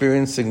always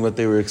experiencing what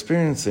they were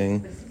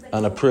experiencing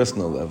on a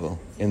personal level,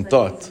 in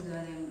thought.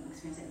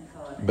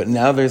 But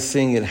now they're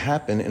seeing it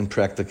happen in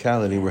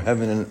practicality, where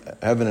heaven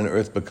and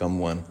earth become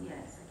one.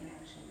 Yes, like an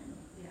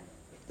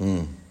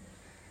action.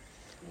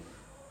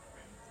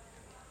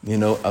 Yeah. You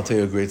know, I'll tell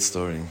you a great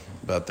story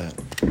about that.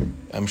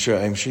 I'm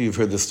sure you've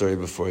heard this story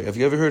before. Have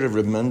you ever heard of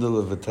Reb Mendel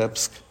of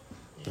Vitebsk,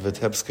 the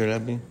Vitebsk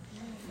Rabbi?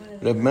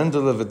 Reb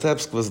Mendel of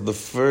Vitebsk was the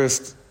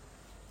first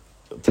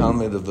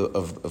Talmud of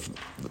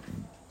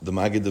the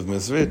Maggid of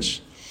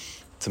Mezrich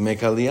to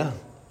make Aliyah.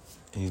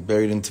 He's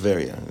buried in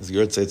Tveria. His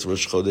Yortzeit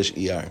Rosh Chodesh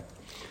Iyar.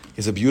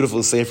 He's a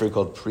beautiful sefer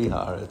called Pri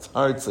Ha'aretz.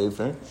 Hard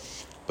sefer,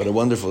 but a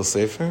wonderful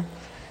sefer.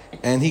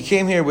 And he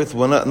came here with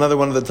another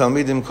one of the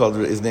Talmidim called,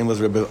 his name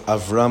was Rebbe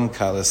Avram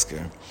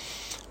Kalisker.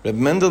 Reb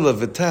Mendel of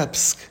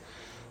Vitebsk,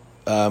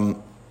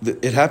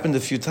 it happened a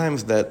few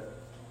times that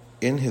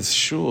in his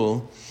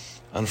shul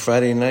on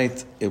Friday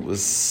night, it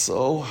was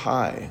so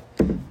high.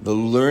 The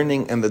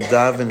learning and the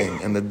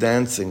davening and the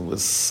dancing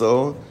was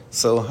so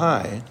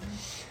high.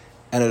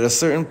 And at a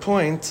certain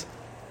point,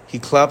 he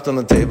clapped on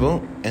the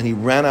table and he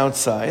ran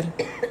outside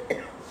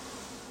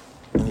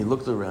and he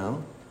looked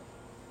around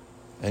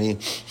and he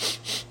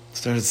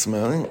started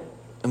smelling,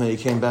 and then he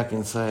came back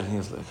inside and he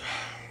was like,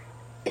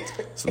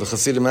 so the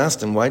Hasidim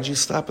asked him, why'd you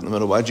stop in the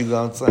middle? Why'd you go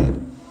outside?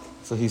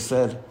 So he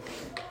said,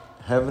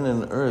 heaven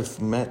and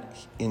earth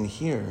met in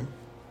here,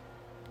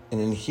 and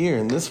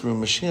in this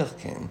room, Mashiach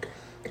came.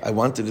 I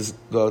wanted to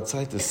go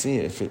outside to see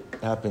if it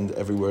happened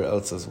everywhere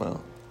else as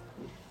well.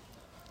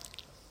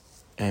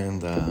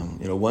 And,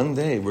 one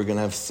day we're going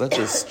to have such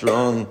a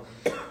strong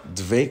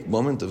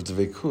moment of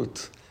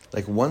dveikut.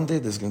 Like one day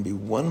there's going to be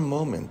one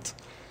moment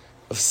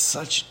of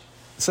such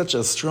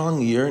a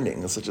strong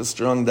yearning, such a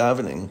strong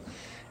davening,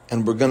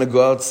 and we're going to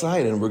go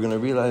outside and we're going to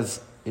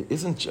realize it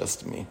isn't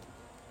just me.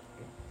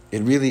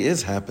 It really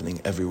is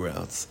happening everywhere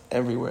else.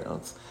 And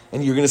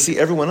you're going to see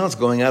everyone else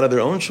going out of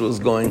their own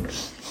shuls going,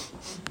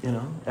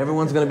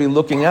 everyone's going to be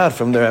looking out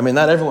from there. I mean,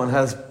 not everyone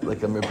has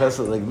like a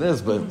mirpesa like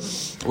this,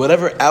 but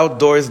whatever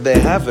outdoors they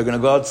have, they're going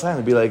to go outside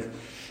and be like,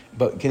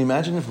 but can you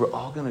imagine if we're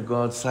all going to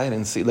go outside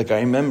and see? Like I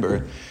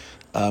remember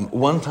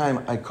one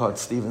time I caught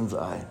Stephen's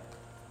eye,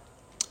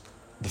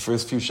 the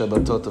first few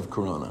Shabbatot of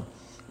Corona,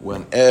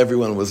 when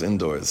everyone was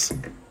indoors.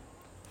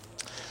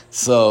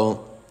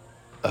 So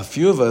a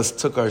few of us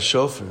took our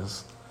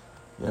shofars.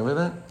 You remember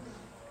that?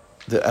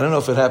 I don't know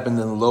if it happened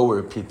in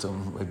lower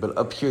Pitum, but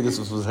up here this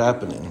was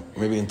happening.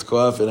 Maybe in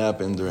Tkoaf it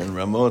happened, or in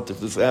Ramot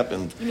if this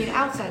happened. You mean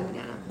outside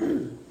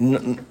Minyanim? No,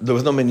 there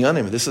was no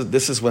Minyanim.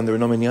 This is when there were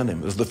no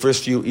Minyanim. It was the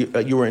first few,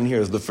 you were in here, it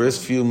was the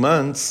first few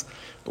months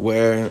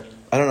where,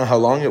 I don't know how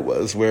long it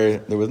was, where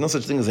there was no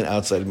such thing as an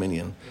outside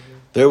Minyan.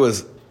 There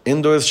was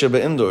indoors,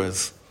 Sheba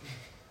indoors.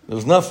 There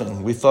was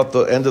nothing. We thought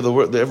the end of the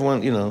world,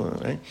 everyone,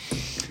 right?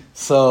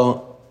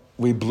 So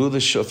we blew the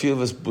show. A few of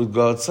us would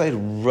go outside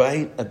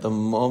right at the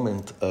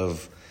moment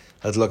of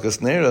Hadlakas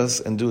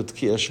Neros and do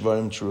Tkiya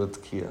Shvarim Trua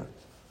Tkiya.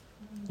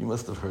 You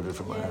must have heard it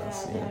from my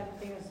house. Yeah.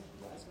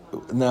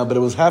 No, but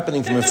it was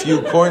happening from a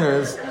few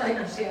corners.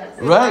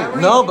 Right.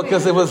 No,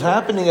 because it was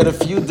happening at a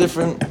few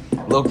different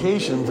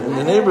locations in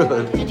the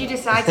neighborhood. Did you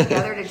decide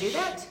together to do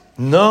that?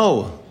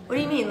 No. What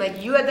do you mean?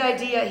 Like you had the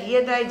idea, he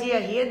had the idea,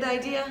 he had the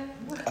idea?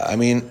 I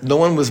mean, no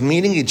one was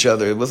meeting each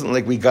other. It wasn't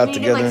like we got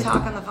together. You didn't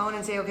talk on the phone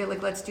and say, okay,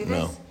 let's do this?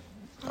 No.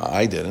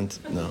 I didn't,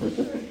 no.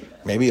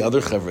 Maybe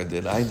other chevra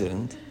did. I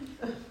didn't.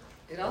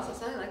 It also,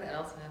 something like that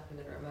also happened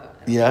in remote.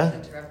 Yeah?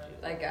 Interrupt you.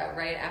 Like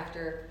right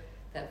after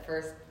that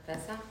first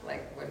Pesach,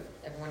 like when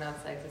everyone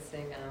outside to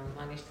sing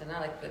Manish Tana,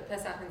 like the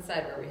Pesach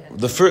inside where we had...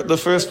 The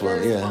first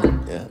one, yeah.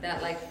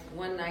 That like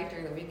one night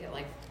during the weekend,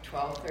 like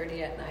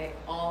 12:30 at night,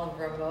 all of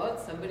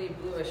remote, somebody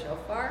blew a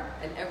shofar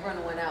and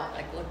everyone went out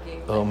like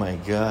looking. Oh my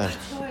God.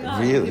 What's going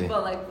on? Really?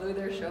 People like blew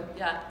their shofar.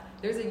 Yeah.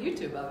 There's a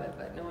YouTube of it,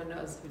 but no one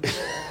knows who did it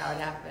or how it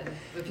happened.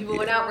 But people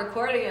went out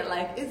recording it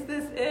like, is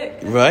this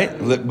it? Right?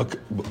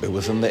 It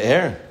was in the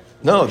air.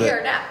 No,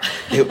 here now.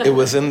 it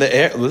was in the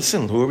air.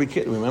 Listen, who are we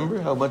kidding?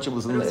 Remember how much it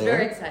was in the air? It was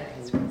very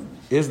exciting.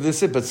 Is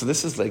this it? But so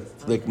this is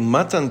like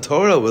Matan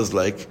Torah was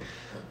like,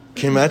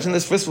 can you imagine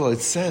this? First of all, it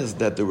says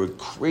that there were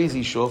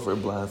crazy shofar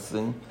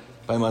blasting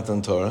by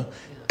Matan Torah.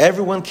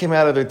 Everyone came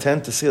out of their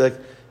tent to see like,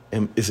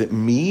 is it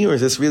me or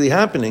is this really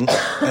happening?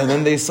 And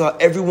then they saw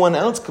everyone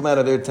else come out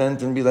of their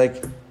tent and be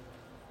like,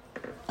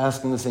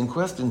 asking the same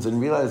questions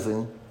and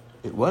realizing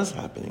it was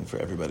happening for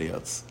everybody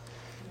else.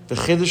 The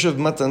Chiddush of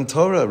Matan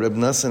Torah, Reb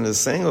Nosson is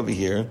saying over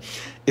here,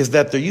 is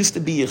that there used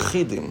to be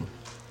Yechidim,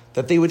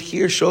 that they would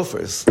hear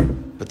shofars,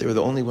 but they were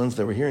the only ones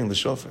that were hearing the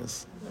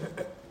shofars.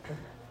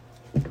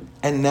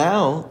 And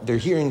now they're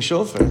hearing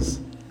shofars,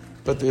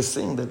 but they're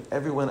seeing that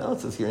everyone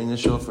else is hearing the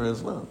shofar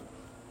as well.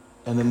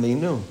 And then they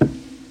knew.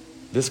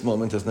 This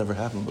moment has never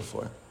happened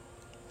before.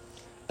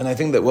 And I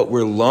think that what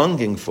we're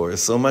longing for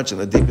so much in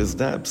the deepest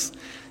depths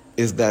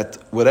is that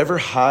whatever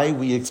high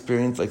we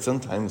experience, like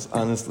sometimes,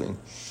 honestly,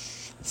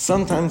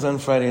 sometimes on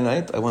Friday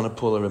night, I want to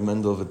pull a Reb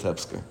Mendel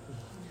Vitebsker.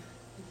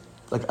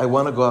 Like, I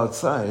want to go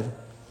outside,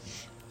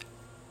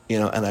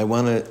 and I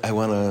want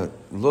to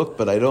look,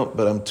 but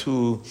I'm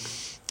too...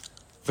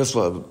 First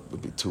of all, it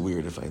would be too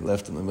weird if I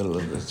left in the middle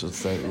of this, just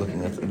start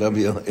looking at it. That'd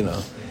be,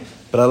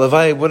 But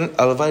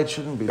Alavai, it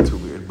shouldn't be too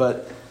weird.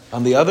 But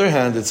on the other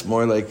hand, it's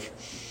more like,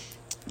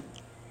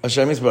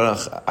 Hashem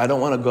Yisbarach, I don't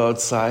want to go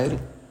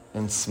outside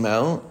and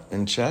smell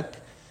and check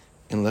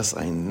unless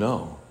I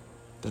know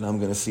that I'm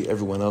going to see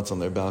everyone else on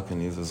their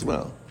balconies as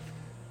well.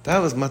 That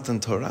was Matan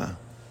Torah.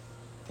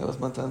 What's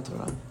beautiful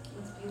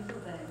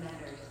that it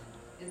mattered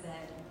is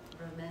that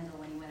Reb Mendel,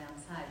 when he went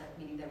outside,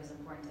 meaning that was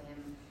important to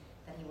him,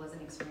 that he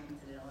wasn't experiencing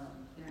it alone.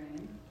 You know what I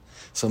mean?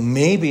 So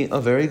maybe,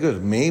 very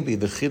good, maybe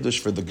the Chiddush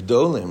for the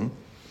Gdolim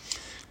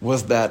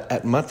was that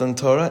at Matan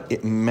Torah,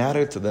 it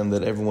mattered to them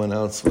that everyone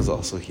else was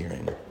also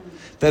hearing.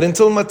 that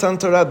until Matan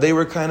Torah, they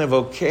were kind of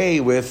okay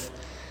with,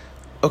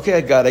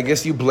 okay, God, I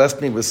guess you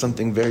blessed me with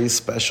something very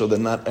special that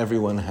not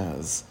everyone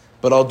has.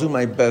 But I'll do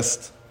my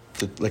best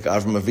to, like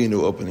Avram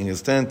Avinu opening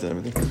his tent and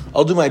everything,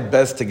 I'll do my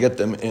best to get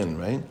them in,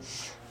 right?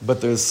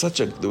 But there was such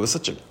a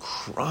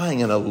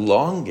crying and a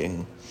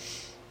longing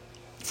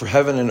for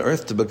heaven and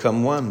earth to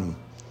become one,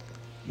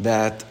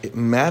 that it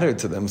mattered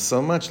to them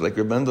so much, like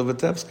Reb Mendel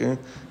Vitebsker,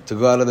 to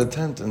go out of the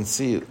tent and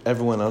see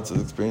everyone else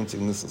is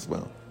experiencing this as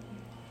well.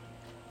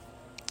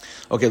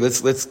 Okay,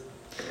 let's.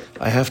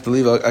 I have to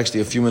leave actually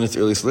a few minutes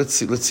early, so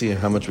let's see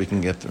how much we can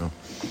get through.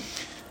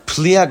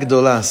 Plia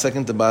Gdola,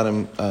 second to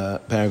bottom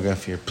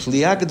paragraph here.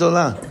 Plia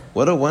Gdola,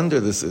 what a wonder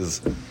this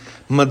is.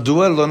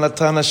 Madua lo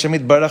natan Hashem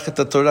yitbarach et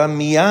haTorah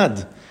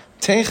miyad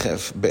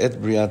techef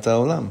be'et briat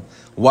ha'olam.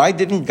 Why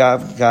didn't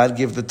God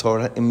give the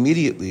Torah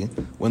immediately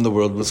when the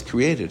world was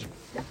created?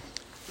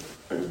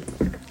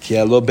 Ki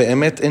alo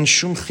be'emet en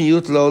shum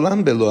chiyut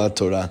la'olam be'lo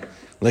haTorah.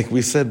 Like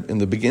we said in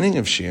the beginning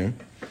of Shir,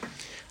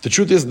 the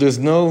truth is there's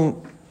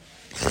no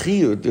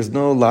chiyut, there's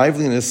no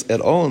liveliness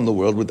at all in the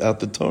world without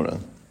the Torah.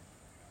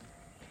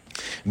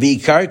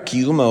 V'ikar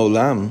kiyum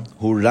ha'olam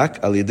hu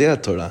rak al yedei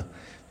haTorah.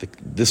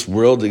 This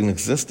world in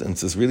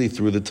existence is really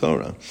through the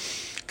Torah.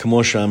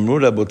 Kamo she'amru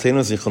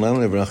rabotenu zichronam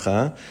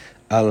levracha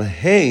al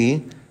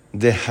hei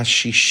de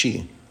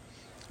hashishi.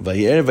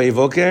 Vayer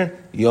vayivoker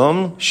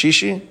yom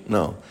shishi?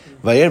 No.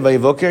 Vayer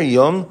vayivoker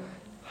yom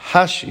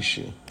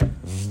hashishi.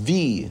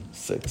 The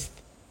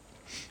sixth.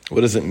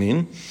 What does it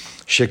mean?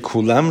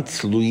 Shekulam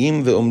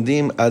tluyim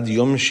ve'omdim ad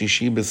yom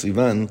shishi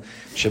b'sivan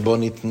shebo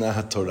nitna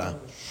haTorah.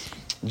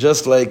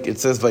 Just like it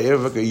says Vayer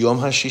vayivoker yom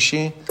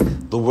hashishi,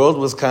 the world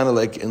was kind of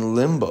like in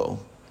limbo.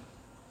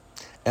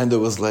 And there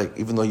was like,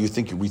 even though we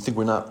think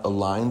we're not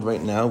aligned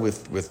right now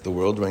with the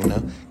world right now,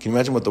 can you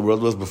imagine what the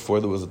world was before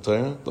there was a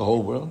Torah? The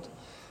whole world?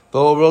 The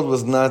whole world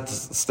was not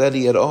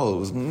steady at all. It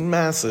was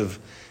massive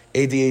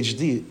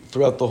ADHD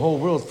throughout the whole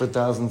world for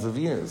thousands of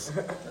years.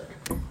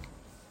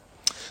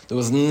 There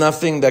was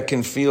nothing that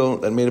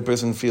made a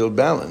person feel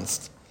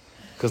balanced,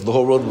 because the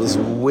whole world was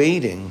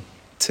waiting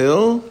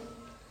till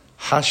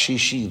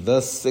Hashishi, the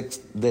 6th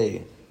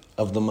day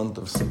of the month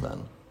of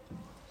Sivan.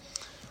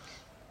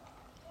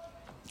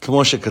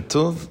 כמו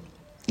שכתוב,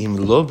 אם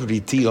לא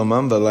בריתי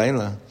יומם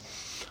ולילה,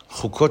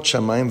 חוקות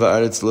שמיים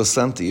וארץ לא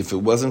שמתי. If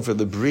it wasn't for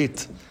the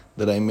brit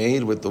that I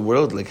made with the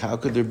world, like how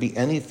could there be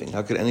anything?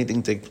 How could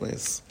anything take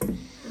place?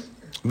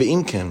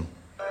 ואם כן.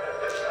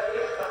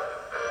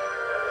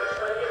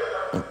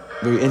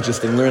 Very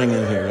interesting learning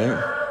in here,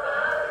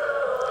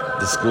 right?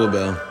 The school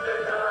bell.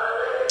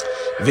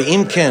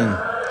 ואם כן,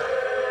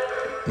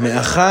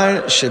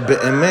 מאחר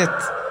שבאמת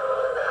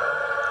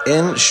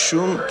אין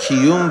שום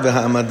קיום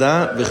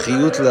והעמדה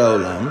וחיות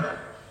לעולם,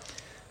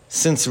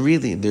 since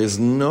really there's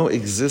no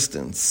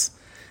existence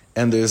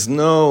and there's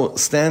no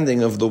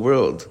standing of the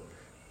world,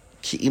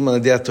 כי אם על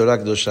ידי התורה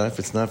הקדושה, if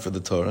it's not for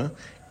the Torah,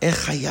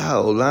 איך היה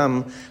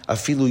העולם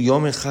אפילו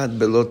יום אחד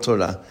בלא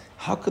תורה?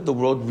 How could the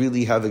world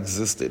really have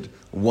existed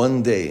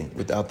one day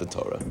without the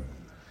Torah?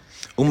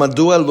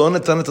 ומדוע לא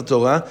נתן את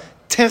התורה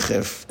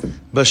תכף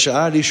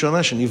בשעה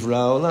הראשונה שנברא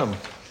העולם?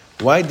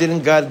 Why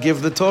didn't God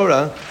give the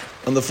Torah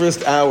on the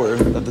first hour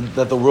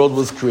that the world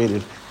was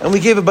created? And we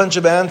gave a bunch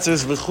of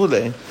answers,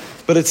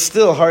 but it's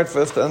still hard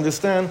for us to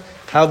understand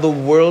how the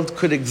world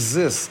could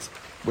exist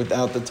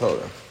without the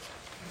Torah.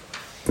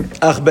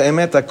 Ach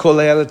be'emet hakol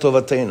haya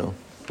letovatenu.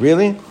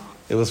 Really?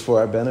 It was for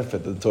our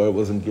benefit that the Torah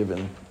wasn't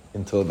given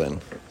until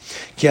then.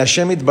 Ki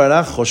Hashem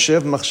yitbarach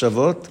choshev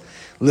machshavot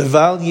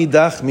leval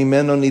yidach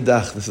mimeno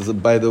nidach. This is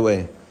by the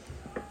way,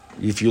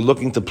 if you're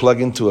looking to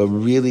plug into a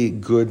really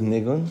good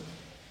nigun,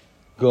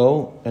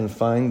 go and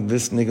find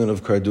this nigun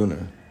of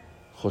Karduner.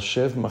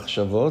 Choshev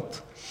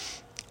machshavot,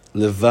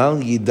 leval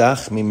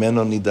yidach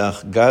mimeno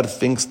nidach. God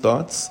thinks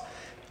thoughts.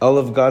 All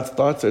of God's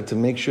thoughts are to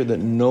make sure that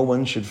no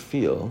one should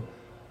feel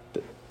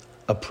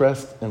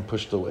oppressed and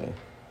pushed away.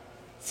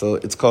 So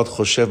it's called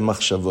Choshev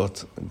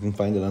machshavot. You can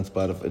find it on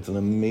Spotify. It's an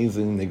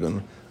amazing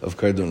nigun of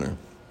Karduner.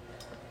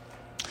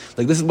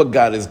 Like this is what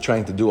God is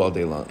trying to do all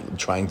day long.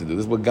 This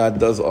is what God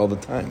does all the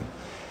time.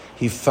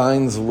 He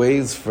finds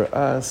ways for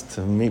us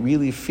to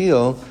really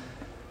feel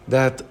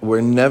that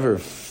we're never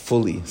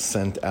fully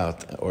sent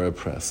out or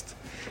oppressed.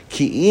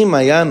 כי אם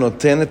היה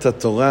נותן את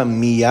התורה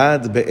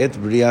מיד בעת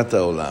בריאת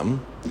העולם,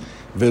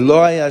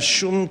 ולא היה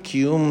שום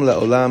קיום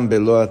לעולם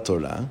בלא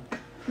התורה,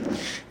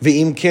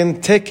 ואם כן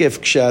תקף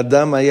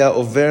כשאדם היה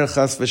עובר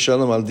חס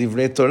ושלום על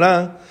דברי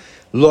תורה,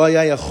 לא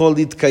היה יכול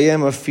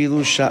להתקיים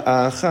אפילו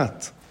שעה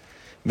אחת.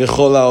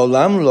 וכל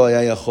העולם לא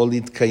היה יכול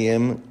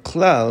להתקיים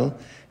כלל,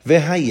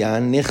 והיה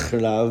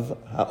נחרב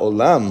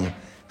העולם,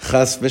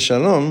 חס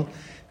ושלום,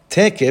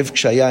 תקף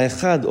כשהיה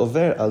אחד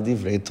עובר על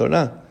דברי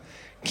תורה.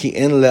 כי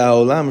אין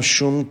לעולם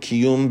שום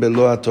קיום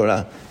בלא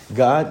התורה.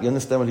 God, you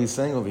understand what he's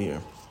saying over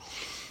here?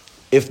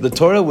 If the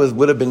Torah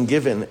would have been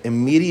given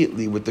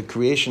immediately with the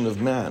creation of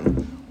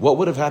man, what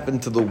would have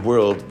happened to the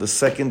world the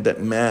second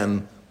that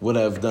man would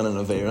have done an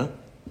Aveira?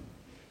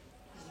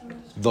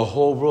 The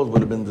whole world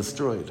would have been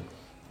destroyed.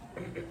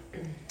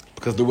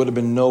 Because there would have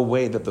been no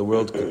way that the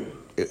world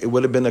It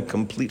would have been a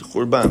complete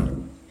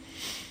churban.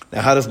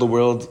 Now, how does the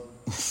world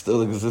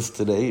still exist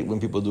today when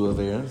people do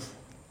Averas?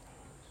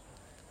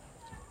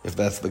 If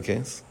that's the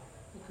case?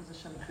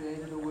 Because Hashem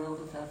created a world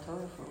without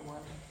Torah for a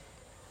while.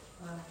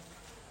 Wow.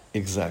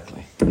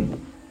 Exactly.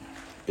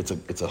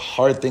 It's a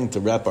hard thing to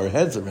wrap our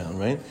heads around,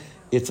 right?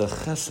 It's a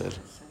chesed.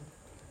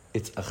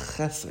 It's a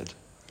chesed.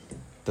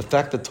 The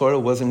fact that Torah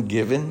wasn't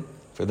given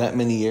for that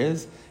many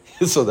years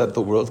is so that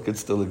the world could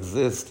still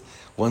exist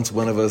once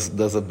one of us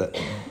does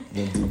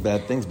do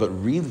bad things. But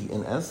really,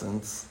 in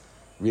essence,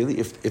 really,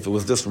 if it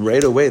was just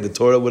right away, the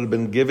Torah would have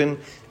been given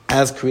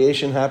as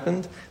creation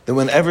happened, then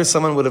whenever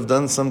someone would have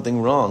done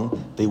something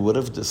wrong, they would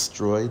have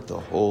destroyed the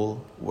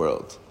whole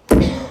world.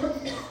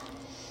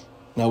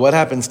 Now, what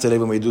happens today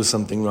when we do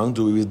something wrong?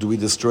 Do we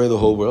destroy the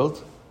whole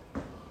world?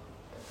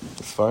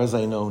 As far as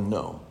I know,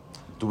 no.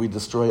 Do we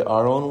destroy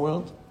our own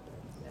world?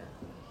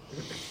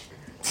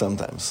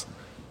 Sometimes.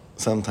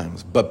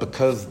 But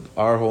because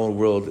our whole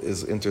world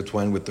is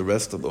intertwined with the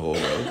rest of the whole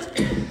world,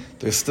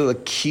 there's still a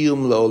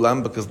kiyum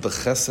la'olam because the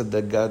chesed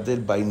that God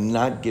did by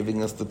not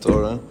giving us the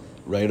Torah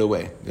right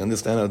away. You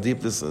understand how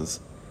deep this is?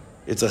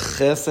 It's a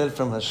chesed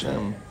from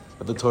Hashem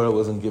that the Torah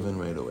wasn't given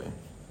right away.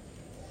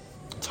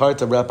 It's hard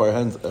to wrap our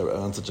hands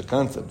around such a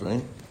concept,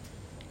 right?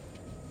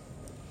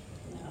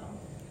 No.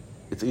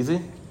 It's easy?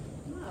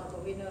 No,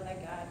 but we know that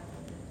God,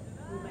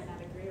 we might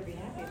not agree or be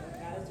happy, but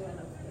God is doing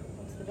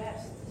what's the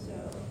best. So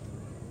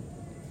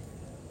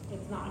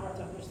it's not hard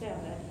to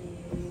understand that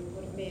He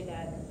would have made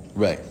that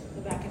Right.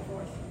 the back and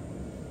forth.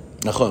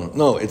 Nachon.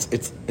 No,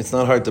 it's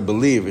not hard to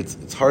believe.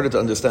 It's harder to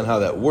understand how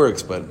that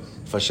works, but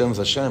if Hashem's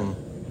Hashem,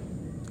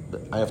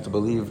 I have to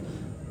believe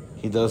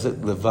He does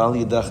it leval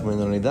yidach min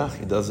nidach.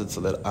 He does it so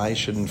that I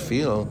shouldn't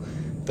feel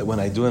that when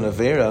I do an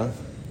avera,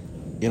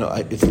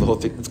 it's the whole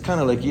thing. It's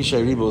kind of like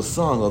Yishai Ribo's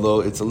song,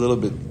 although it's a little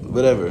bit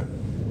whatever.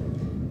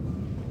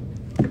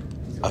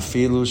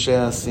 Afilu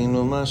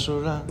she'asinu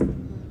mashu ra,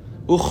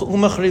 hu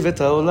machriv et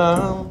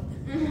haolam,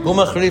 hu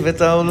machriv et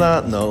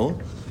haolam. No,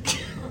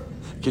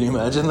 can you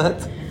imagine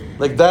that?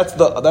 Like that's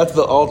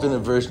the alternate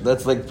version.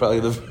 That's like probably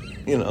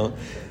the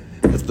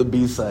it's the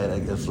B-side, I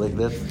guess. Like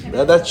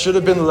that should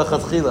have been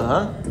lechatchila,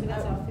 huh?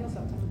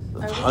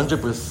 That's how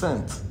it feels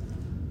sometimes. 100%.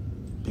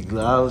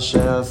 Biglal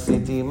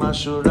she'asiti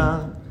mashu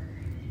ra,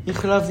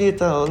 החרבתי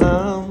את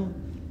העולם,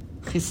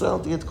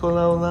 חיסלתי את כל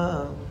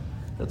העולם.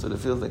 That's what it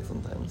feels like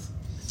sometimes.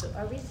 So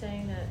are we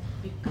saying that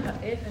because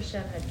if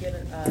Hashem had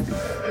given us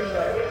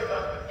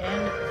Chiddush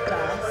and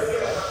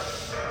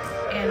Das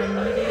and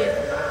immediate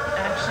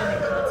action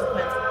and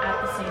consequence at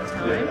the same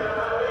time,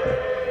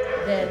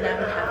 then that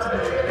would have to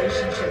be the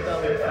relationship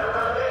going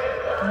forward,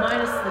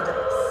 minus the Das.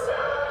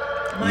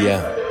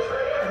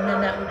 And then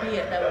that would be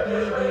it. That would be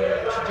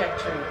the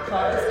trajectory,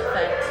 cause,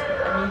 effect,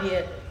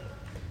 immediate,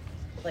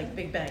 like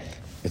Big Bang.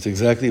 It's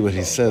exactly what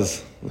he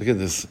says. Look at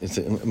this. It's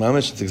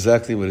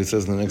exactly what he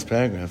says in the next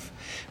paragraph.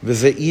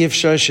 וזה אי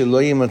אפשר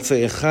שלא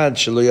יימצא אחד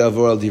שלא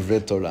יעבור על דברי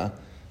תורה.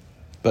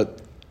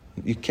 But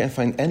you can't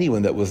find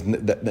anyone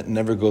that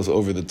never goes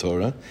over the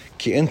Torah.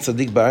 כי אין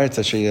צדיק בארץ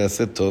אשר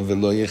יעשה טוב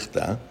ולא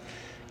יחטא.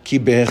 כי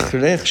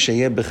בהכרח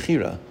שיהיה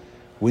בחירה.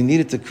 We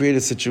needed to create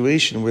a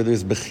situation where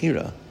there's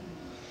בחירה.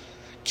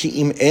 כי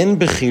אם אין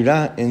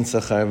בחירה, אין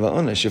שכר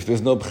ועונש. If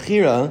there's no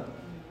בחירה,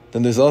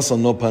 then there's also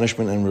no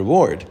punishment and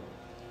reward.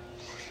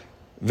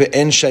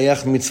 Ve'en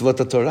shayach mitzvot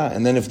haTorah.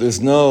 And then if there's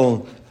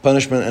no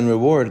punishment and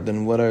reward,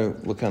 then what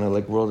kind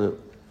of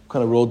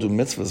role do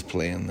mitzvahs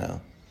play in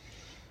now?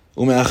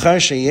 Ume'achar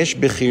sheyesh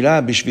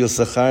bechira bishvil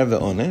sachar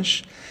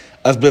ve'onesh,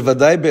 אז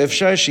בוודאי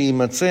באפשר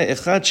שימצא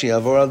אחד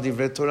שיעבור על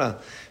דברי Torah.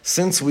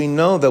 Since we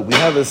know that we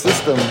have a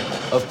system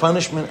of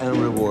punishment and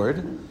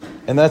reward,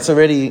 and that's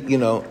already,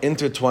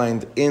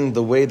 intertwined in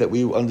the way that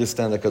we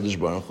understand HaKadosh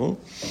Baruch Hu,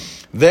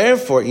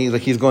 therefore,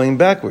 he's going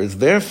backwards.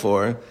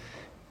 Therefore,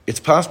 it's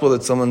possible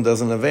that someone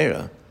does an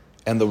Avera,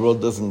 and the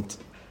world doesn't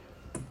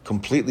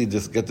completely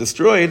just get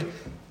destroyed,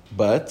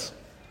 but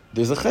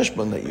there's a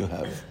cheshbon that you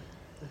have.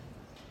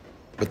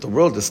 But the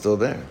world is still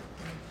there.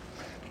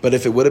 But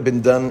if it would have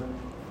been done,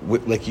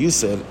 like you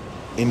said,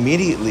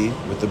 immediately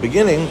with the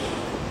beginning,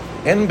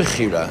 and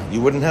bechira,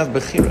 you wouldn't have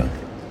bechira.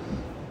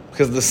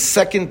 Because the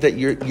second that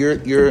your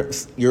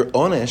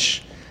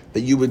onesh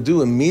that you would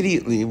do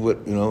immediately,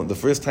 the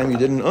first time you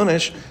did an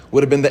onesh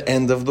would have been the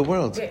end of the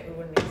world. It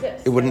wouldn't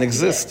exist. It wouldn't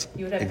exist.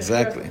 You would have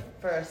exactly. been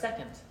for a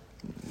second.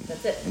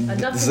 That's it. Enough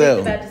to make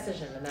the bad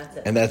decision,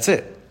 and that's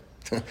it.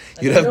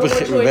 You'd have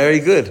bechira. Very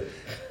good.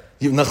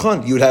 You'd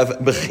have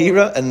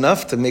bechira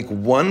enough to make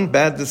one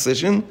bad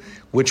decision,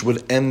 which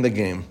would end the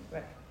game.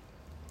 Right.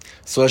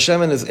 So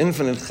Hashem in His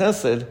infinite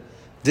chesed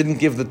didn't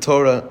give the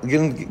Torah,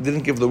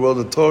 didn't give the world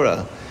the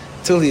Torah,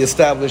 till He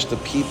established the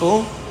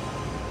people,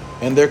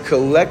 and their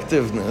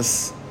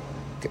collectiveness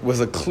was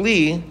a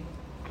kli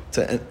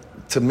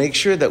to make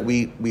sure that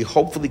we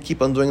hopefully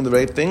keep on doing the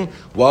right thing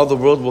while the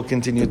world will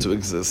continue to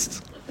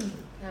exist.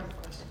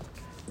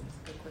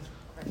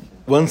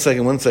 One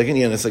second.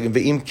 Yeah, in a second.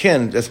 Ve'im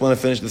ken, just want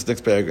to finish this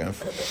next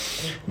paragraph.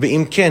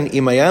 Ve'im ken,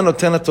 im haya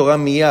noten haTorah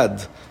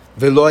miyad,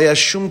 ve'lo haya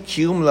shum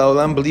kiyum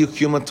la'olam b'li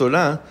kiyum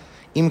haTorah,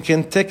 אם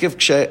כן תקף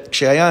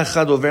כשהיה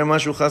אחד עובר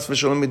משהו חס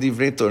ושלום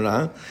מדברי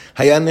תורה,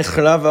 היה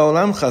נחרב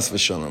העולם חס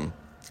ושלום.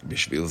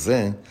 בשביל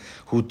זה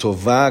הוא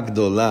טובה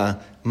גדולה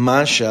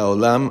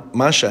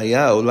מה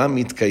שהיה העולם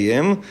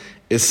מתקיים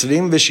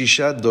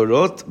 26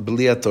 דורות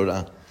בלי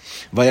התורה.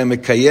 והיה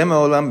מקיים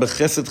העולם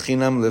בחסד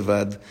חינם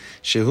לבד,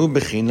 שהוא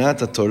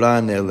בחינת התורה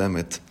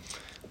הנעלמת.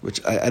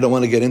 Which I don't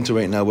want to get into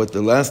right now what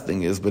the last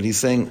thing is, but he's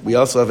saying we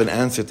also have an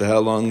answer to how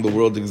long the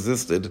world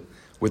existed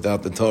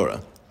without the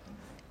Torah.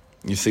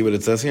 You see what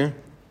it says here?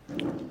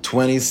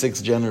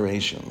 26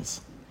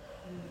 generations.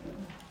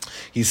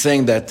 He's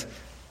saying that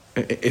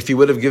if he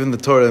would have given the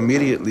Torah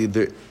immediately,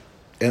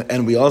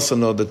 and we also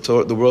know that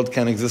the world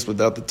can't exist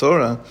without the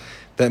Torah,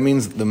 that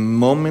means the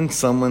moment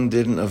someone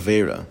did an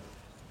Avera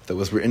that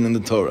was written in the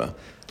Torah,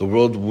 the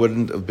world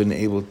wouldn't have been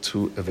able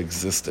to have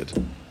existed.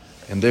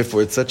 And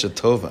therefore it's such a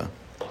tova.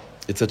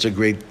 It's such a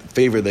great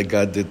favor that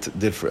God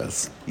did for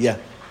us. Yeah.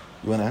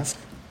 You want to ask?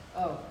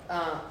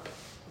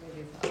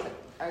 Maybe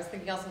I was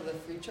thinking also the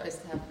free choice,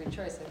 to have free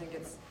choice. I think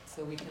it's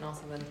so we can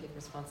also then take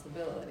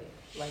responsibility,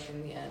 like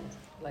in the end,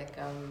 like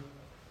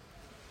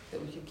that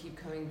we could keep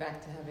coming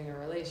back to having a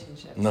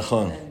relationship.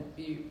 Nachman. And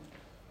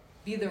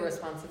be the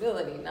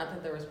responsibility, not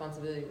that the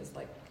responsibility was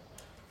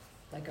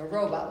like a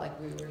robot, like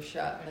we were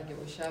shoved, like it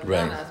was shoved right.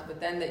 on us, but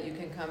then that you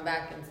can come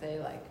back and say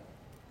like,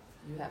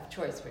 you have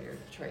choice where your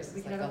choice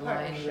is like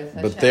aligned with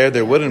Hashem. But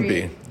there wouldn't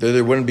be.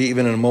 There wouldn't be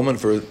even a moment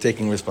for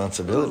taking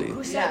responsibility.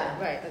 Who said that?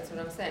 Right, that's what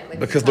I'm saying. Like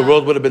because the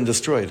world would have been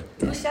destroyed.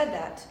 Who said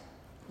that?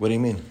 What do you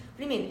mean? What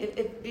do you mean?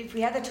 If we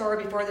had the Torah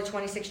before the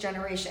 26th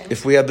generation...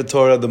 If we had the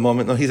Torah at the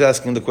moment... No, he's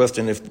asking the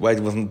question, why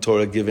wasn't the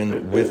Torah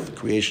given with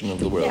creation of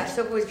the world? Yeah,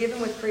 so if it was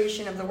given with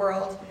creation of the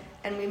world,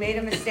 and we made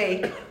a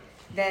mistake,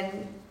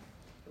 then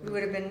we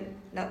would have been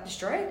not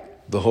destroyed?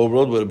 The whole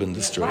world would have been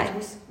destroyed.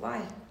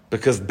 Why?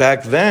 Because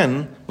back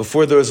then,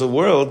 before there was a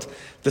world,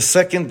 the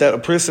second that a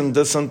person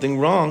does something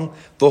wrong,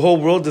 the whole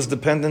world is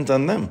dependent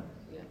on them.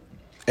 Yeah.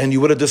 And you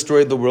would have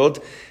destroyed the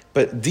world.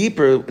 But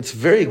deeper, it's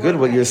very good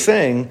what you're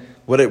saying.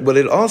 What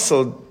it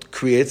also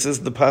creates is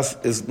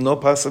is no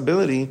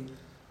possibility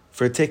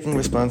for taking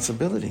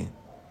responsibility.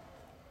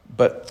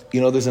 But,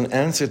 there's an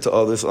answer to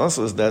all this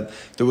also, is that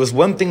there was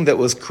one thing that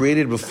was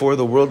created before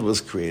the world was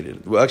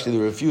created. Well, actually,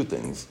 there were a few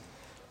things.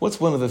 What's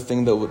one of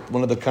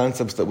the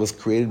concepts that was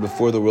created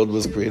before the world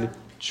was created?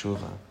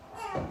 Tshuva.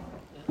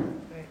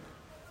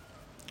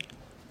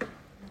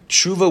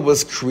 Tshuva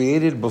was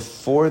created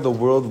before the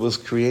world was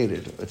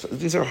created.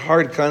 These are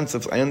hard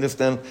concepts. I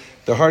understand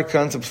they're hard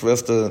concepts for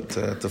us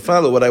to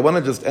follow. What I want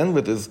to just end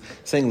with is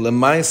saying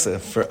lemaisa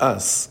for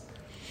us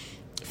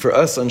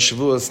on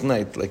Shavuot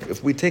night. Like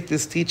if we take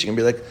this teaching and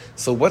be like,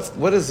 so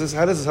what is this?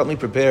 How does this help me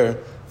prepare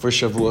for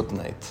Shavuot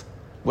night?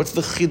 What's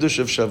the Chiddush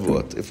of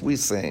Shavuot? If we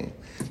say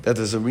that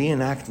there's a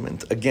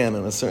reenactment, again,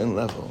 on a certain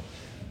level,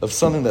 of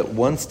something that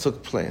once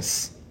took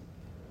place.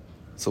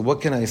 So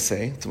what can I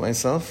say to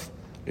myself?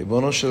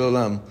 Ribono shel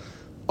olam,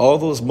 all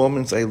those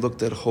moments I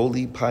looked at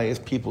holy, pious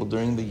people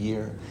during the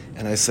year,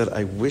 and I said,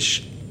 I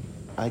wish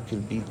I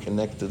could be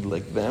connected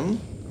like them.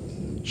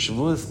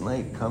 Shavuot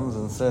night comes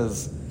and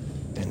says,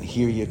 and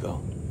here you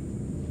go.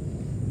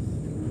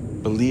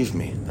 Believe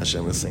me,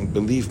 Hashem is saying,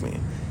 believe me.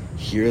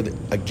 Here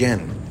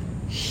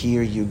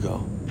you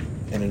go.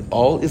 And it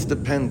all is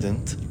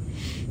dependent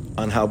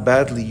on how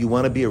badly you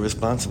want to be a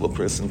responsible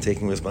person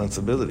taking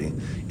responsibility.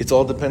 It's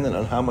all dependent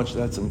on how much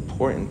that's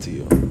important to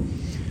you.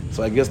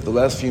 So I guess the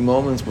last few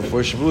moments before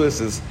Shavuot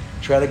is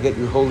try to get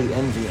your holy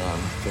envy on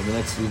for the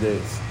next few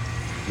days.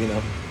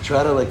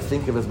 Try to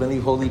think of as many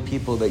holy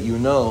people that you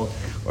know,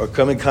 or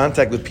come in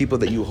contact with people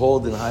that you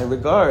hold in high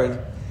regard,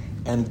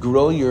 and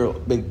grow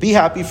be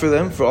happy for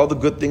them, for all the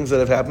good things that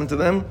have happened to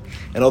them,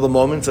 and all the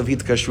moments of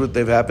hitkashrut that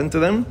have happened to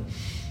them.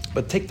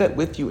 But take that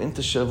with you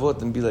into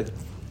Shavuot and be like,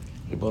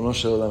 Ribono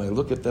shel olam, I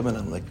look at them and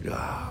I'm like,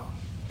 wow,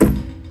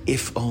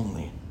 if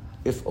only.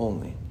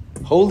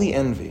 Holy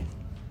envy.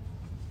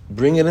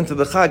 Bring it into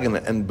the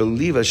Chag and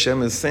believe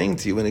Hashem is saying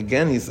to you. And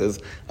again he says,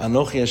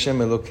 Anochi Hashem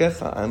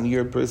Elokecha, I'm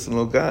your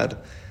personal God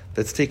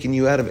that's taken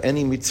you out of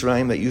any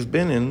Mitzrayim that you've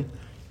been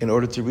in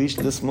order to reach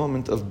this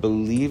moment of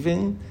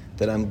believing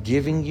that I'm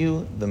giving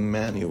you the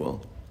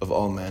manual of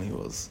all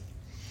manuals.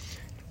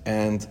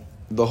 And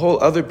the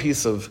whole other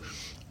piece of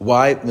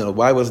why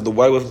was the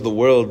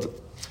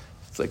world,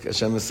 it's like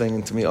Hashem is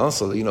saying to me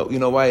also, you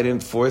know why I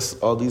didn't force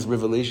all these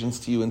revelations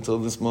to you until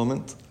this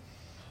moment?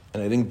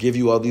 And I didn't give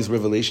you all these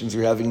revelations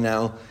you're having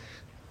now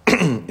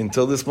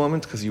until this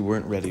moment? Because you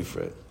weren't ready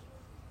for it.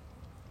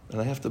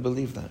 And I have to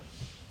believe that.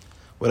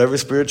 Whatever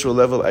spiritual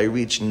level I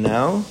reach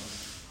now,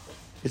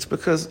 it's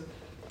because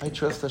I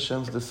trust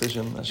Hashem's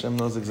decision. Hashem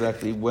knows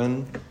exactly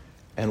when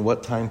and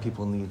what time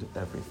people need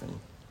everything.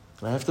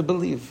 And I have to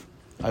believe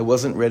I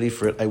wasn't ready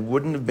for it. I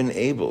wouldn't have been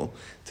able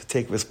to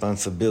take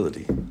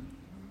responsibility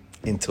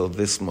until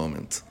this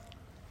moment.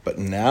 But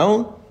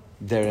now,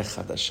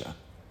 derech hadasha.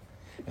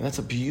 And that's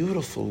a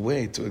beautiful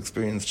way to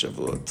experience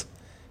Shavuot.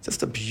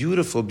 Just a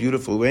beautiful,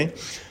 beautiful way.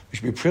 We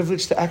should be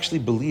privileged to actually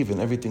believe in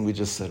everything we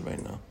just said right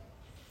now.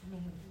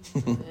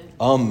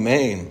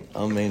 Amen.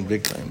 Amen.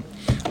 Big time.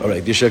 All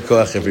right, Yisher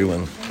Koach,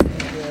 everyone.